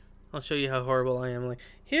 I'll show you how horrible I am. Like,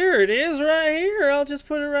 here it is right here. I'll just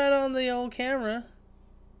put it right on the old camera.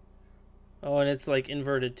 Oh, and it's like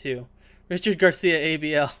inverted too. Richard Garcia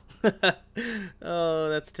ABL. Oh,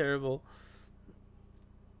 that's terrible.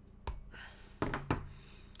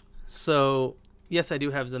 So, yes, I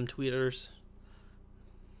do have them tweeters.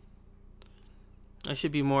 I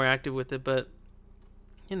should be more active with it, but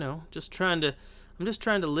you know, I'm just trying to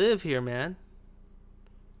live here, man.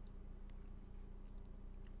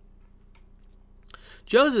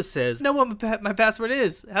 Joseph says, I know what my password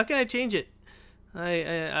is. How can I change it?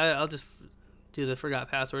 I'll just do the forgot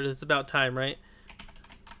password. It's about time, right?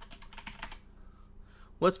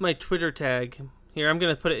 What's my Twitter tag? Here, I'm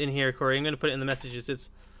gonna put it in here, Corey. I'm gonna put it in the messages.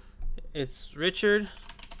 It's Richard,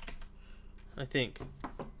 I think.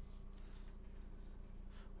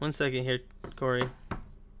 1 second here, Corey.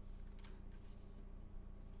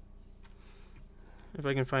 If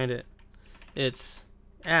I can find it. It's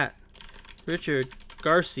at Richard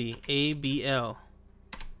Garcia ABL.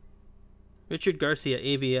 Richard Garcia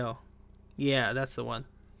ABL. Yeah, that's the one.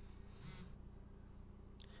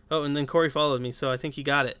 Oh, and then Corey followed me, so I think you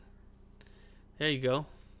got it. There you go.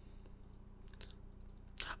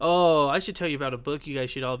 Oh, I should tell you about a book you guys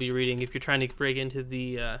should all be reading if you're trying to break into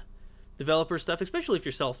the developer stuff, especially if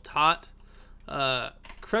you're self-taught.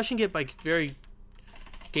 Crushing It by Gary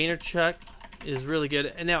Vaynerchuk is really good.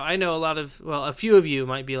 And now I know a few of you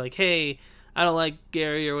might be like, hey, I don't like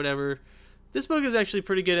Gary or whatever. This book is actually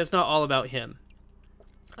pretty good. It's not all about him.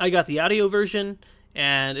 I got the audio version,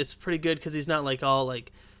 and it's pretty good because he's not like all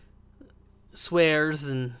like swears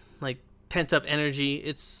and like pent up energy.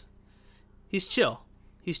 He's chill.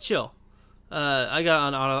 He's chill. I got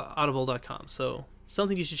it on audible.com, so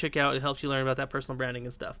something you should check out. It helps you learn about that personal branding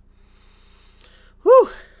and stuff. Whew.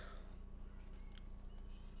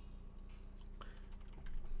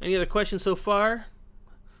 Any other questions so far?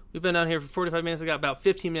 We've been down here for 45 minutes. I got about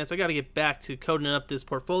 15 minutes. I got to get back to coding up this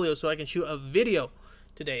portfolio so I can shoot a video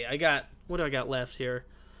today. What do I got left here?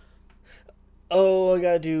 Oh, I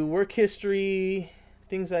got to do work history,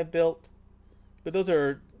 things I built. But those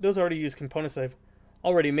already used components that I've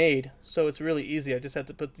already made, so it's really easy. I just have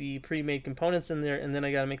to put the pre-made components in there, and then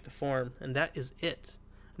I got to make the form, and that is it.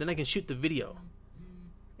 Then I can shoot the video.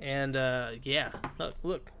 And yeah,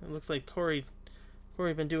 look, it looks like Corey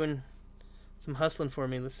been doing some hustling for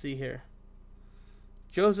me. Let's see here.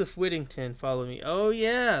 Joseph Whittington, follow me. Oh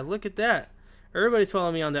yeah, look at that. Everybody's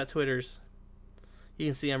following me on that Twitters. You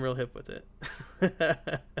can see I'm real hip with it.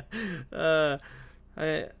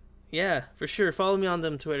 Yeah, for sure. Follow me on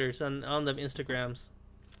them Twitters, on them Instagrams.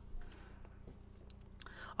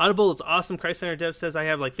 Audible is awesome. Christ Center Dev says I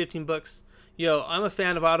have like 15 books. Yo, I'm a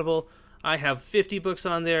fan of Audible. I have 50 books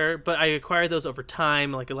on there, but I acquired those over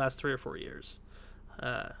time, like the last 3 or 4 years.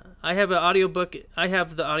 I have an audiobook.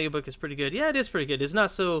 The audiobook is pretty good. Yeah, it is pretty good. It's not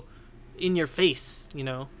so in your face, you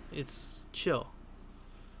know. It's chill.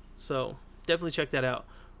 So definitely check that out.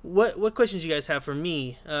 What questions you guys have for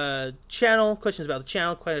me? Channel questions about the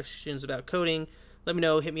channel, questions about coding. Let me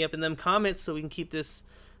know. Hit me up in them comments so we can keep this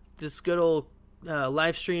good old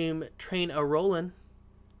live stream train a rolling.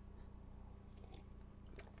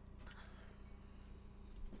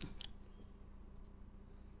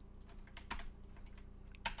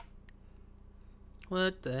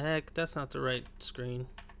 What the heck? That's not the right screen.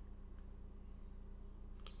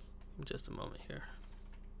 Just a moment here.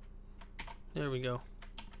 There we go.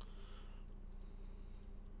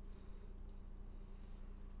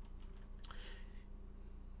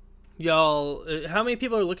 Y'all, how many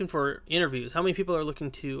people are looking for interviews? How many people are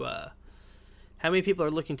looking to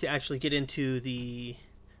actually get into the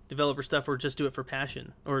developer stuff, or just do it for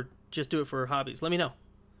passion, or just do it for hobbies? Let me know.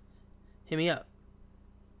 Hit me up.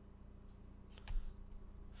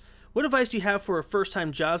 What advice do you have for a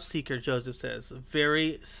first-time job seeker? Joseph says.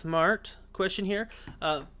 Very smart question here.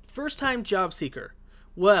 First-time job seeker.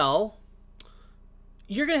 Well,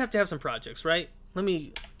 you're gonna have to have some projects, right? Let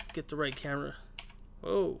me get the right camera.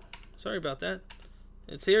 Whoa. Sorry about that.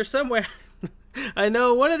 It's here somewhere. I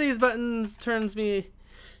know one of these buttons turns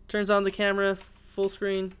on the camera full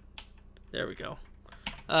screen. There we go.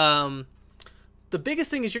 The biggest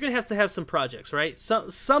thing is you're going to have some projects, right?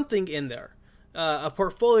 Something in there. A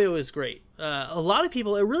portfolio is great. A lot of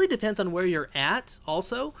people, it really depends on where you're at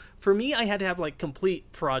also. For me, I had to have like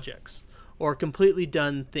complete projects or completely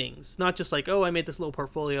done things. Not just like, oh, I made this little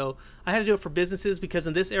portfolio. I had to do it for businesses because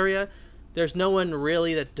in this area, there's no one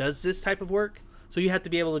really that does this type of work. So you have to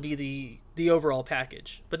be able to be the overall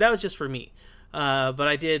package. But that was just for me. But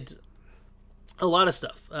I did a lot of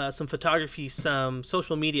stuff. Some photography, some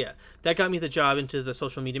social media. That got me the job into the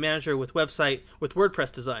social media manager with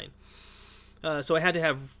WordPress design. So I had to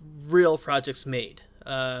have real projects made.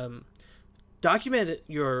 Document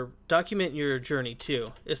your journey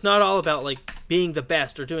too. It's not all about like being the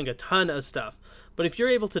best or doing a ton of stuff. But if you're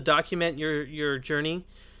able to document your journey,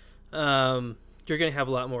 you're going to have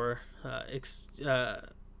a lot more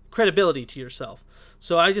credibility to yourself.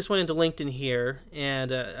 So I just went into LinkedIn here,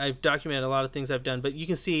 and I've documented a lot of things I've done. But you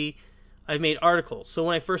can see I've made articles. So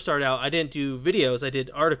when I first started out, I didn't do videos. I did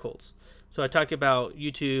articles. So I talk about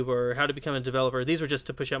YouTube or how to become a developer. These were just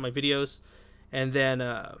to push out my videos. And then,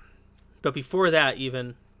 but before that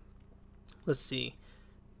even, let's see.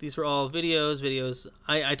 These were all videos.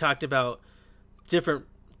 I talked about different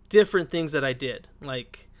things that I did,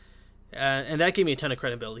 like, and that gave me a ton of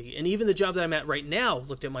credibility. And even the job that I'm at right now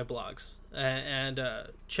looked at my blogs and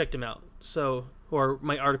checked them out. So, or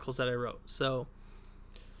my articles that I wrote. So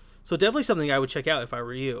definitely something I would check out if I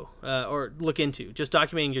were you, or look into. Just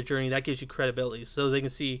documenting your journey, that gives you credibility, so they can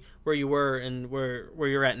see where you were and where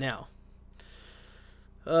you're at now.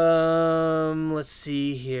 Let's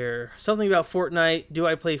see here. Something about Fortnite. Do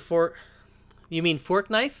I play You mean Fork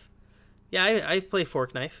Knife? Yeah, I play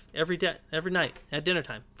Fork Knife every night at dinner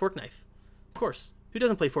time. Fork Knife, of course. Who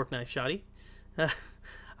doesn't play Fork Knife, Shoddy?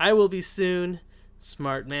 I will be soon.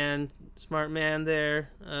 Smart man there,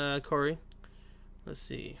 Corey. Let's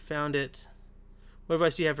see. Found it. What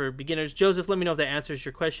advice do you have for beginners? Joseph, let me know if that answers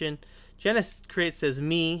your question. Janice Create says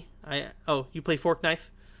me. Oh, you play Fork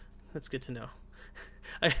Knife? That's good to know.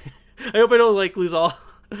 I hope I don't like lose all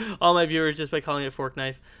my viewers just by calling it Fork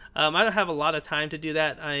Knife. I don't have a lot of time to do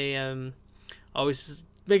that. I am always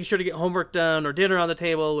making sure to get homework done or dinner on the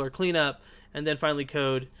table or clean up and then finally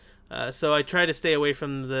code. So I try to stay away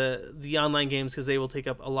from the online games because they will take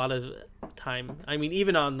up a lot of time. I mean,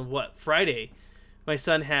 even on Friday, my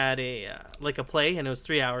son had a play and it was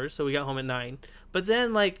 3 hours, so we got home at 9. But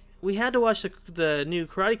then we had to watch the new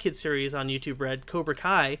Karate Kid series on YouTube Red, Cobra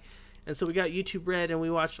Kai, and so we got YouTube Red and we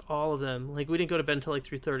watched all of them. We didn't go to bed until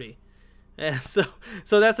 3:30. And so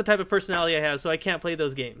that's the type of personality I have. So I can't play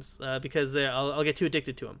those games because I'll get too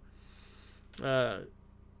addicted to them.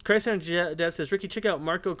 Christ Dev says, Ricky, check out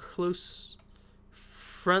Marco Close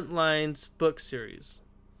Frontlines book series.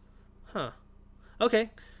 Huh. Okay.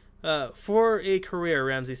 For a career,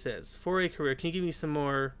 Ramsey says. For a career. Can you give me some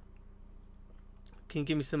more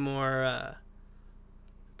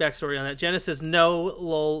backstory on that? Jenna says, no,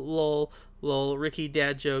 lol, Ricky,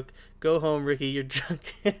 dad joke. Go home, Ricky, you're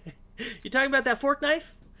drunk. You talking about that Fork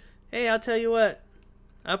Knife? Hey, I'll tell you what.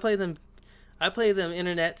 I play them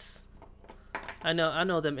internets. I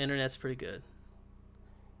know them internets pretty good.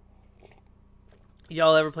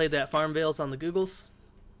 Y'all ever played that Farmvales on the Googles?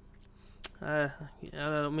 I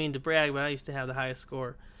don't mean to brag, but I used to have the highest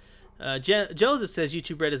score. Joseph says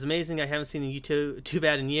YouTube Red is amazing. I haven't seen a YouTube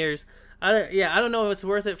ad in years. I don't know if it's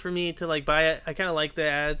worth it for me to buy it. I kind of like the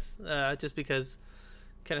ads just because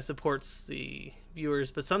it kind of supports the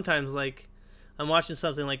viewers. But sometimes I'm watching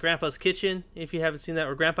something like Grandpa's Kitchen, if you haven't seen that,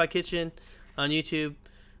 or Grandpa Kitchen on YouTube,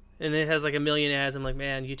 and it has 1 million ads. I'm like,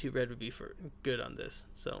 man, YouTube Red would be good on this.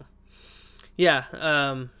 So yeah,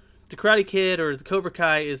 the Karate Kid or the Cobra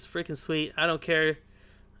Kai is freaking sweet. I don't care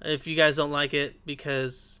if you guys don't like it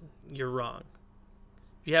because you're wrong.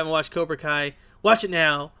 If you haven't watched Cobra Kai, watch it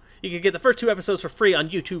now. You can get the first 2 episodes for free on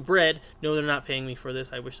YouTube Red. No, they're not paying me for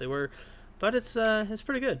this. I wish they were, but it's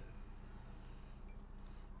pretty good.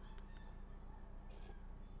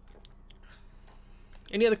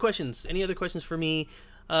 Any other questions? Any other questions for me?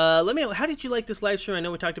 Let me know. How did you like this live stream? I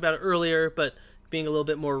know we talked about it earlier, but being a little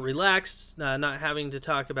bit more relaxed, not having to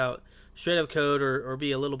talk about straight up code or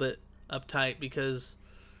be a little bit uptight because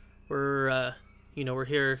we're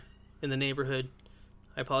here in the neighborhood.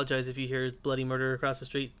 I apologize if you hear bloody murder across the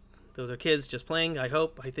street. Those are kids just playing, I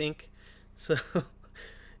think. So,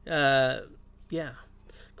 yeah.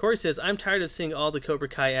 Corey says, I'm tired of seeing all the Cobra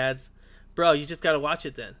Kai ads. Bro, you just got to watch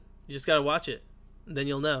it then. You just got to watch it. Then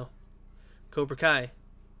you'll know. Cobra Kai.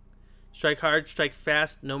 Strike hard, strike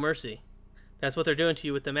fast, no mercy. That's what they're doing to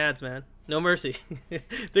you with them ads, man. No mercy.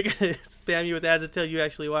 They're going to spam you with ads until you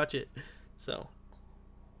actually watch it. So,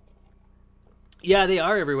 yeah, they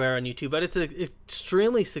are everywhere on YouTube, but it's an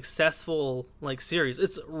extremely successful series.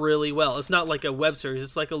 It's really well. It's not like a web series.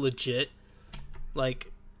 It's like a legit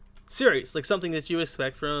series, something that you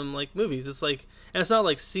expect from movies. It's and it's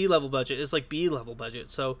not C-level budget. It's B-level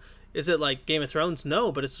budget. So is it like Game of Thrones?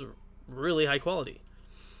 No, but it's really high quality.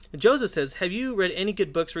 And Joseph says, have you read any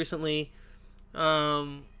good books recently?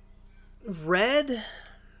 Read?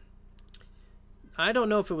 I don't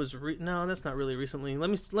know if it was no, that's not really recently. Let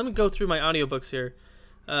me go through my audiobooks here.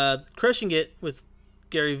 Crushing It with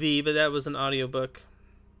Gary Vee, but that was an audiobook.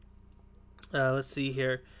 Let's see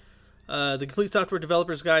here. The Complete Software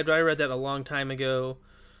Developer's Guide, but I read that a long time ago.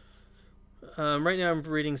 Right now I'm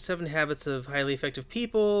reading 7 Habits of Highly Effective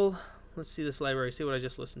People. Let's see this library, see what I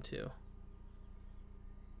just listened to.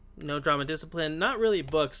 No Drama Discipline. Not really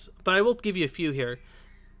books, but I will give you a few here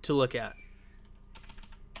to look at.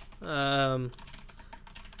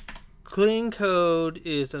 Clean Code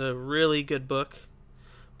is a really good book,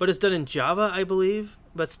 but it's done in Java, I believe.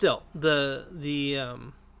 But still, the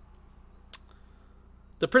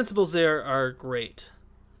principles there are great.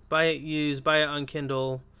 Buy it used, buy it on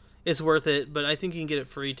Kindle. it's worth it, but I think you can get it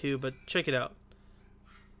free too, but check it out.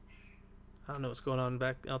 I don't know what's going on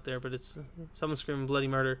back out there, but it's someone screaming bloody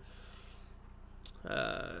murder.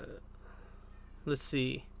 Let's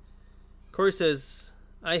see. Corey says,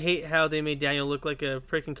 I hate how they made Daniel look like a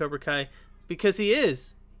prick in Cobra Kai, because he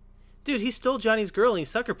is. Dude, he stole Johnny's girl and he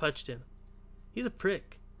sucker punched him. He's a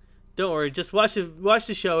prick. Don't worry, just watch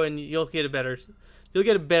the show and you'll get a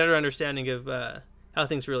better understanding of how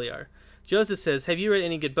things really are. Joseph says, have you read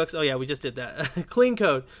any good books? Oh yeah, we just did that. Clean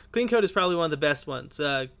Code. Clean Code is probably one of the best ones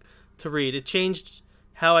to read. It changed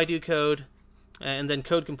how I do code, and then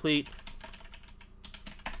Code Complete.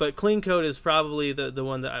 But Clean Code is probably the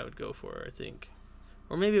one that I would go for, I think.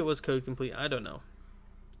 Or maybe it was Code Complete. I don't know.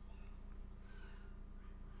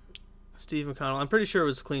 Steve McConnell. I'm pretty sure it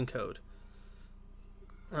was Clean Code.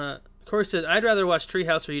 Corey said, I'd rather watch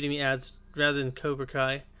Treehouse or Udemy ads rather than Cobra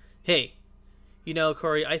Kai. Hey, you know,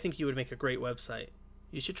 Corey, I think you would make a great website.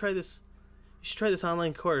 You should try this. You should try this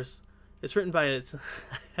online course. It's written by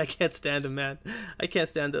I can't stand them, man. I can't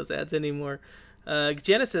stand those ads anymore.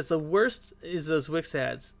 Janice says, the worst is those Wix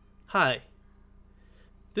ads. Hi.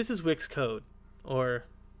 This is Wix code. Or,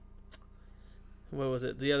 what was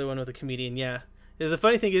it? The other one with the comedian, yeah. The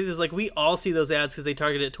funny thing is like we all see those ads because they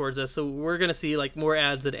target it towards us, so we're gonna see like more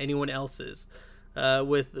ads than anyone else is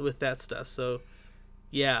with that stuff. So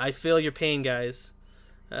yeah, I feel your pain, guys.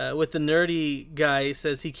 With the nerdy guy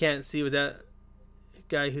says he can't see without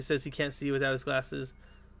guy who says he can't see without his glasses.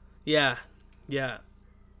 Yeah.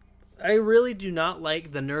 I really do not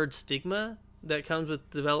like the nerd stigma that comes with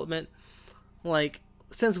development. Like,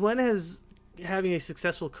 since when has having a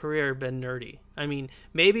successful career been nerdy? I mean,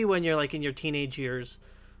 maybe when you're like in your teenage years,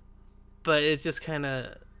 but it's just kind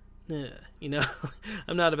of, you know,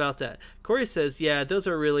 I'm not about that. Corey says, yeah, those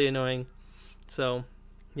are really annoying. So,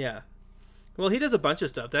 yeah. Well, he does a bunch of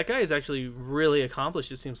stuff. That guy is actually really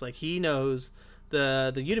accomplished, it seems like. He knows,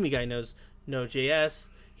 the Udemy guy knows Node.js.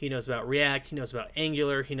 He knows about React. He knows about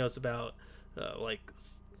Angular. He knows about, like,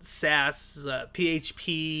 SAS,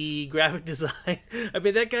 PHP, graphic design. I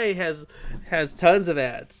mean, that guy has tons of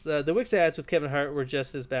ads. The Wix ads with Kevin Hart were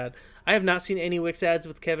just as bad. I have not seen any Wix ads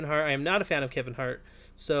with Kevin Hart. I am not a fan of Kevin Hart.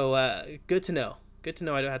 So good to know. Good to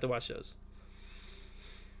know I don't have to watch those.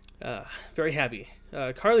 Very happy.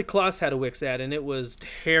 Carly Kloss had a Wix ad, and it was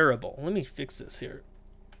terrible. Let me fix this here.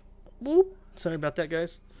 Whoop. Sorry about that,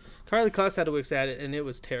 guys. Carly Kloss had a Wix ad, and it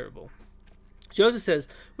was terrible. Joseph says,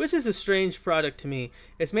 Wix is a strange product to me.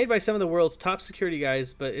 It's made by some of the world's top security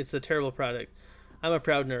guys, but it's a terrible product. I'm a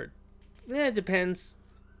proud nerd. Yeah, it depends.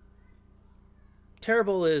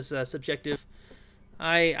 Terrible is subjective.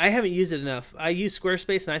 I haven't used it enough. I use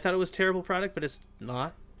Squarespace, and I thought it was a terrible product, but it's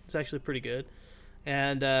not. It's actually pretty good.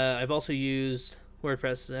 And I've also used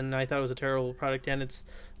WordPress, and I thought it was a terrible product, and it's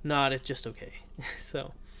not. It's just okay.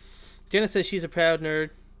 So, Jenna says she's a proud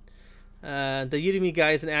nerd. The Udemy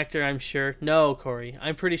guy is an actor, I'm sure. No, Corey.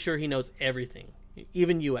 I'm pretty sure he knows everything,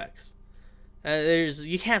 even UX.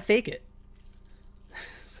 You can't fake it.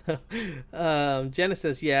 So, Jenna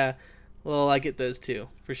says, yeah. Well, I get those too,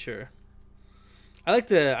 for sure. I like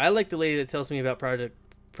the lady that tells me about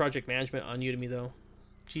project management on Udemy though.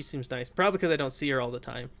 She seems nice. Probably because I don't see her all the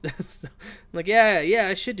time. So, I'm like, yeah,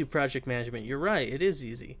 I should do project management. You're right. It is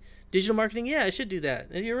easy. Digital marketing, yeah, I should do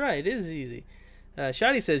that. You're right. It is easy.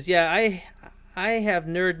 Shadi says, yeah, I have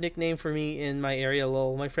nerd nickname for me in my area,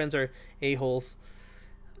 lol. My friends are a-holes.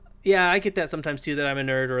 Yeah, I get that sometimes too, that I'm a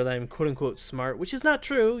nerd or that I'm quote-unquote smart, which is not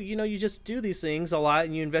true. You know, you just do these things a lot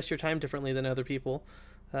and you invest your time differently than other people.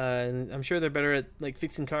 And I'm sure they're better at, like,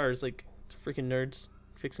 fixing cars, like freaking nerds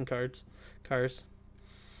fixing cars.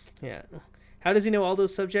 Yeah. How does he know all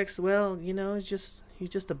those subjects? Well, you know, he's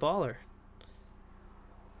just a baller.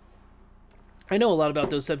 I know a lot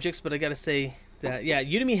about those subjects, but I gotta say that, yeah,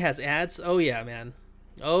 Udemy has ads. Oh yeah, man.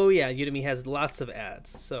 Oh yeah, Udemy has lots of ads.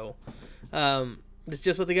 So, it's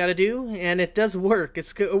just what they gotta do, and it does work.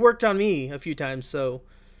 It worked on me a few times, so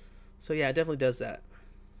yeah, it definitely does that.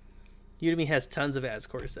 Udemy has tons of ads,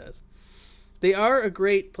 Corey says. They are a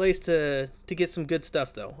great place to get some good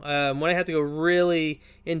stuff, though. When I have to go really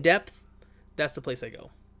in depth, that's the place I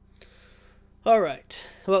go. All right.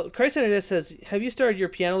 Well, Christ Under says, have you started your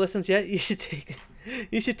piano lessons yet? You should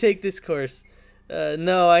take this course.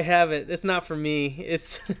 No, I haven't. It's not for me.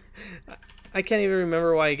 I can't even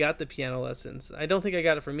remember why I got the piano lessons. I don't think I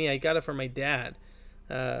got it for me. I got it for my dad.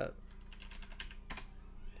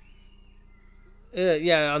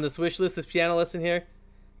 Yeah, on this wish list, this piano lesson here,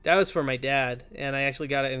 that was for my dad, and I actually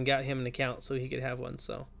got it and got him an account so he could have one.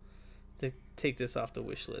 So, to take this off the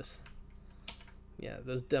wish list. Yeah,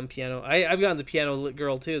 those dumb piano. I've gotten the piano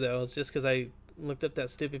girl too, though. It's just because I looked up that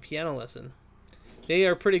stupid piano lesson. They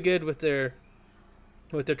are pretty good with their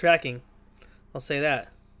tracking. I'll say that.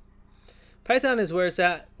 Python is where it's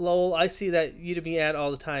at. Lol, I see that Udemy ad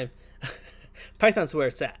all the time. Python's where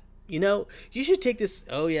it's at. You know, you should take this.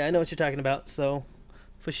 Oh yeah, I know what you're talking about. So,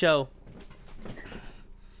 for show.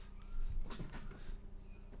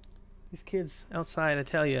 These kids outside, I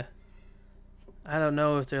tell you. I don't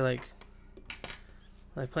know if they're like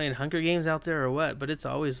playing Hunger Games out there or what, but it's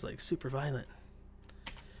always like super violent.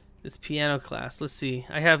 This piano class. Let's see.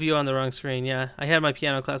 I have you on the wrong screen. Yeah, I had my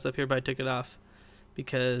piano class up here, but I took it off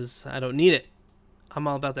because I don't need it. I'm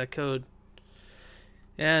all about that code.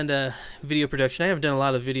 And video production. I haven't done a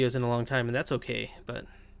lot of videos in a long time, and that's okay. But,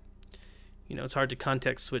 you know, it's hard to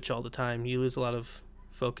context switch all the time. You lose a lot of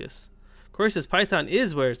focus. Corey says Python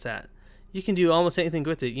is where it's at. You can do almost anything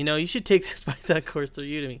with it. You know, you should take this Python course through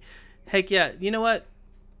Udemy. Heck yeah. You know what?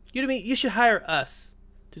 Udemy, you should hire us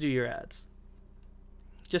to do your ads.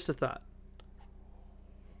 Just a thought.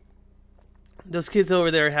 Those kids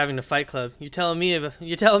over there are having a fight club. You're telling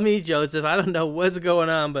me, Joseph. I don't know what's going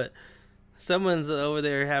on, but someone's over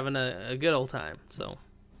there having a good old time. So,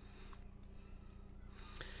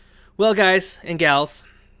 well, guys and gals,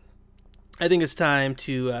 I think it's time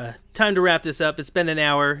to wrap this up. It's been an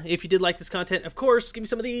hour. If you did like this content, of course, give me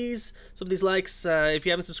some of these likes. If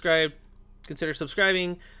you haven't subscribed, consider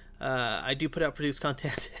subscribing. I do put out produced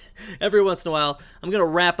content every once in a while. I'm gonna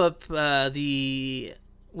wrap up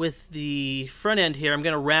with the front end here. I'm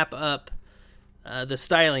gonna wrap up the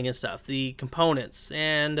styling and stuff, the components,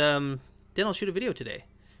 and then I'll shoot a video today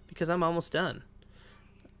because I'm almost done.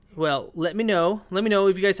 Well, let me know. Let me know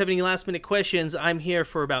if you guys have any last minute questions. I'm here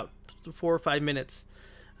for about 4 or 5 minutes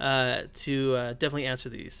to definitely answer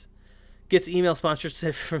these. Gets email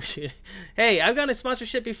sponsorship from you. Hey, I've got a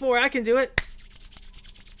sponsorship before. I can do it.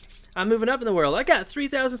 I'm moving up in the world. I got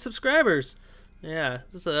 3,000 subscribers. Yeah,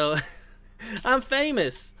 so I'm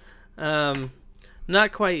famous.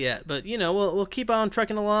 Not quite yet, but you know, we'll keep on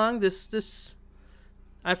trucking along. This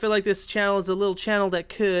I feel like this channel is a little channel that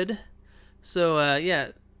could. So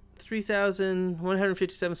yeah,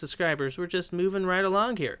 3,157 subscribers. We're just moving right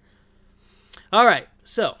along here. All right,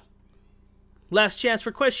 so last chance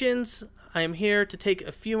for questions. I am here to take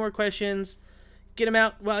a few more questions. Get them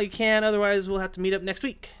out while you can. Otherwise, we'll have to meet up next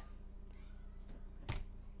week.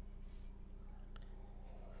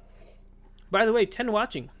 By the way, 10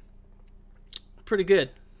 watching. Pretty good.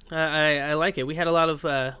 I like it. We had a lot of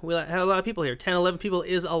people here. 10, 11 people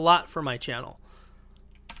is a lot for my channel.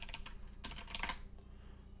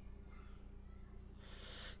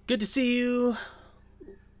 Good to see you.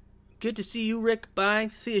 Good to see you, Rick. Bye.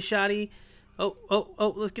 See you, Shotty.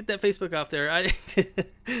 Oh, let's get that Facebook off there.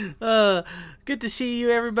 Good to see you,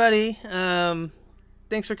 everybody.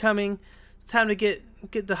 Thanks for coming. It's time to get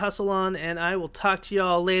the hustle on, and I will talk to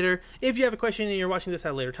y'all later. If you have a question and you're watching this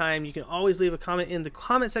at a later time, you can always leave a comment in the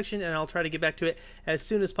comment section, and I'll try to get back to it as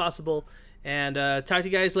soon as possible. And talk to you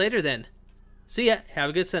guys later then. See ya. Have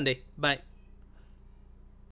a good Sunday. Bye.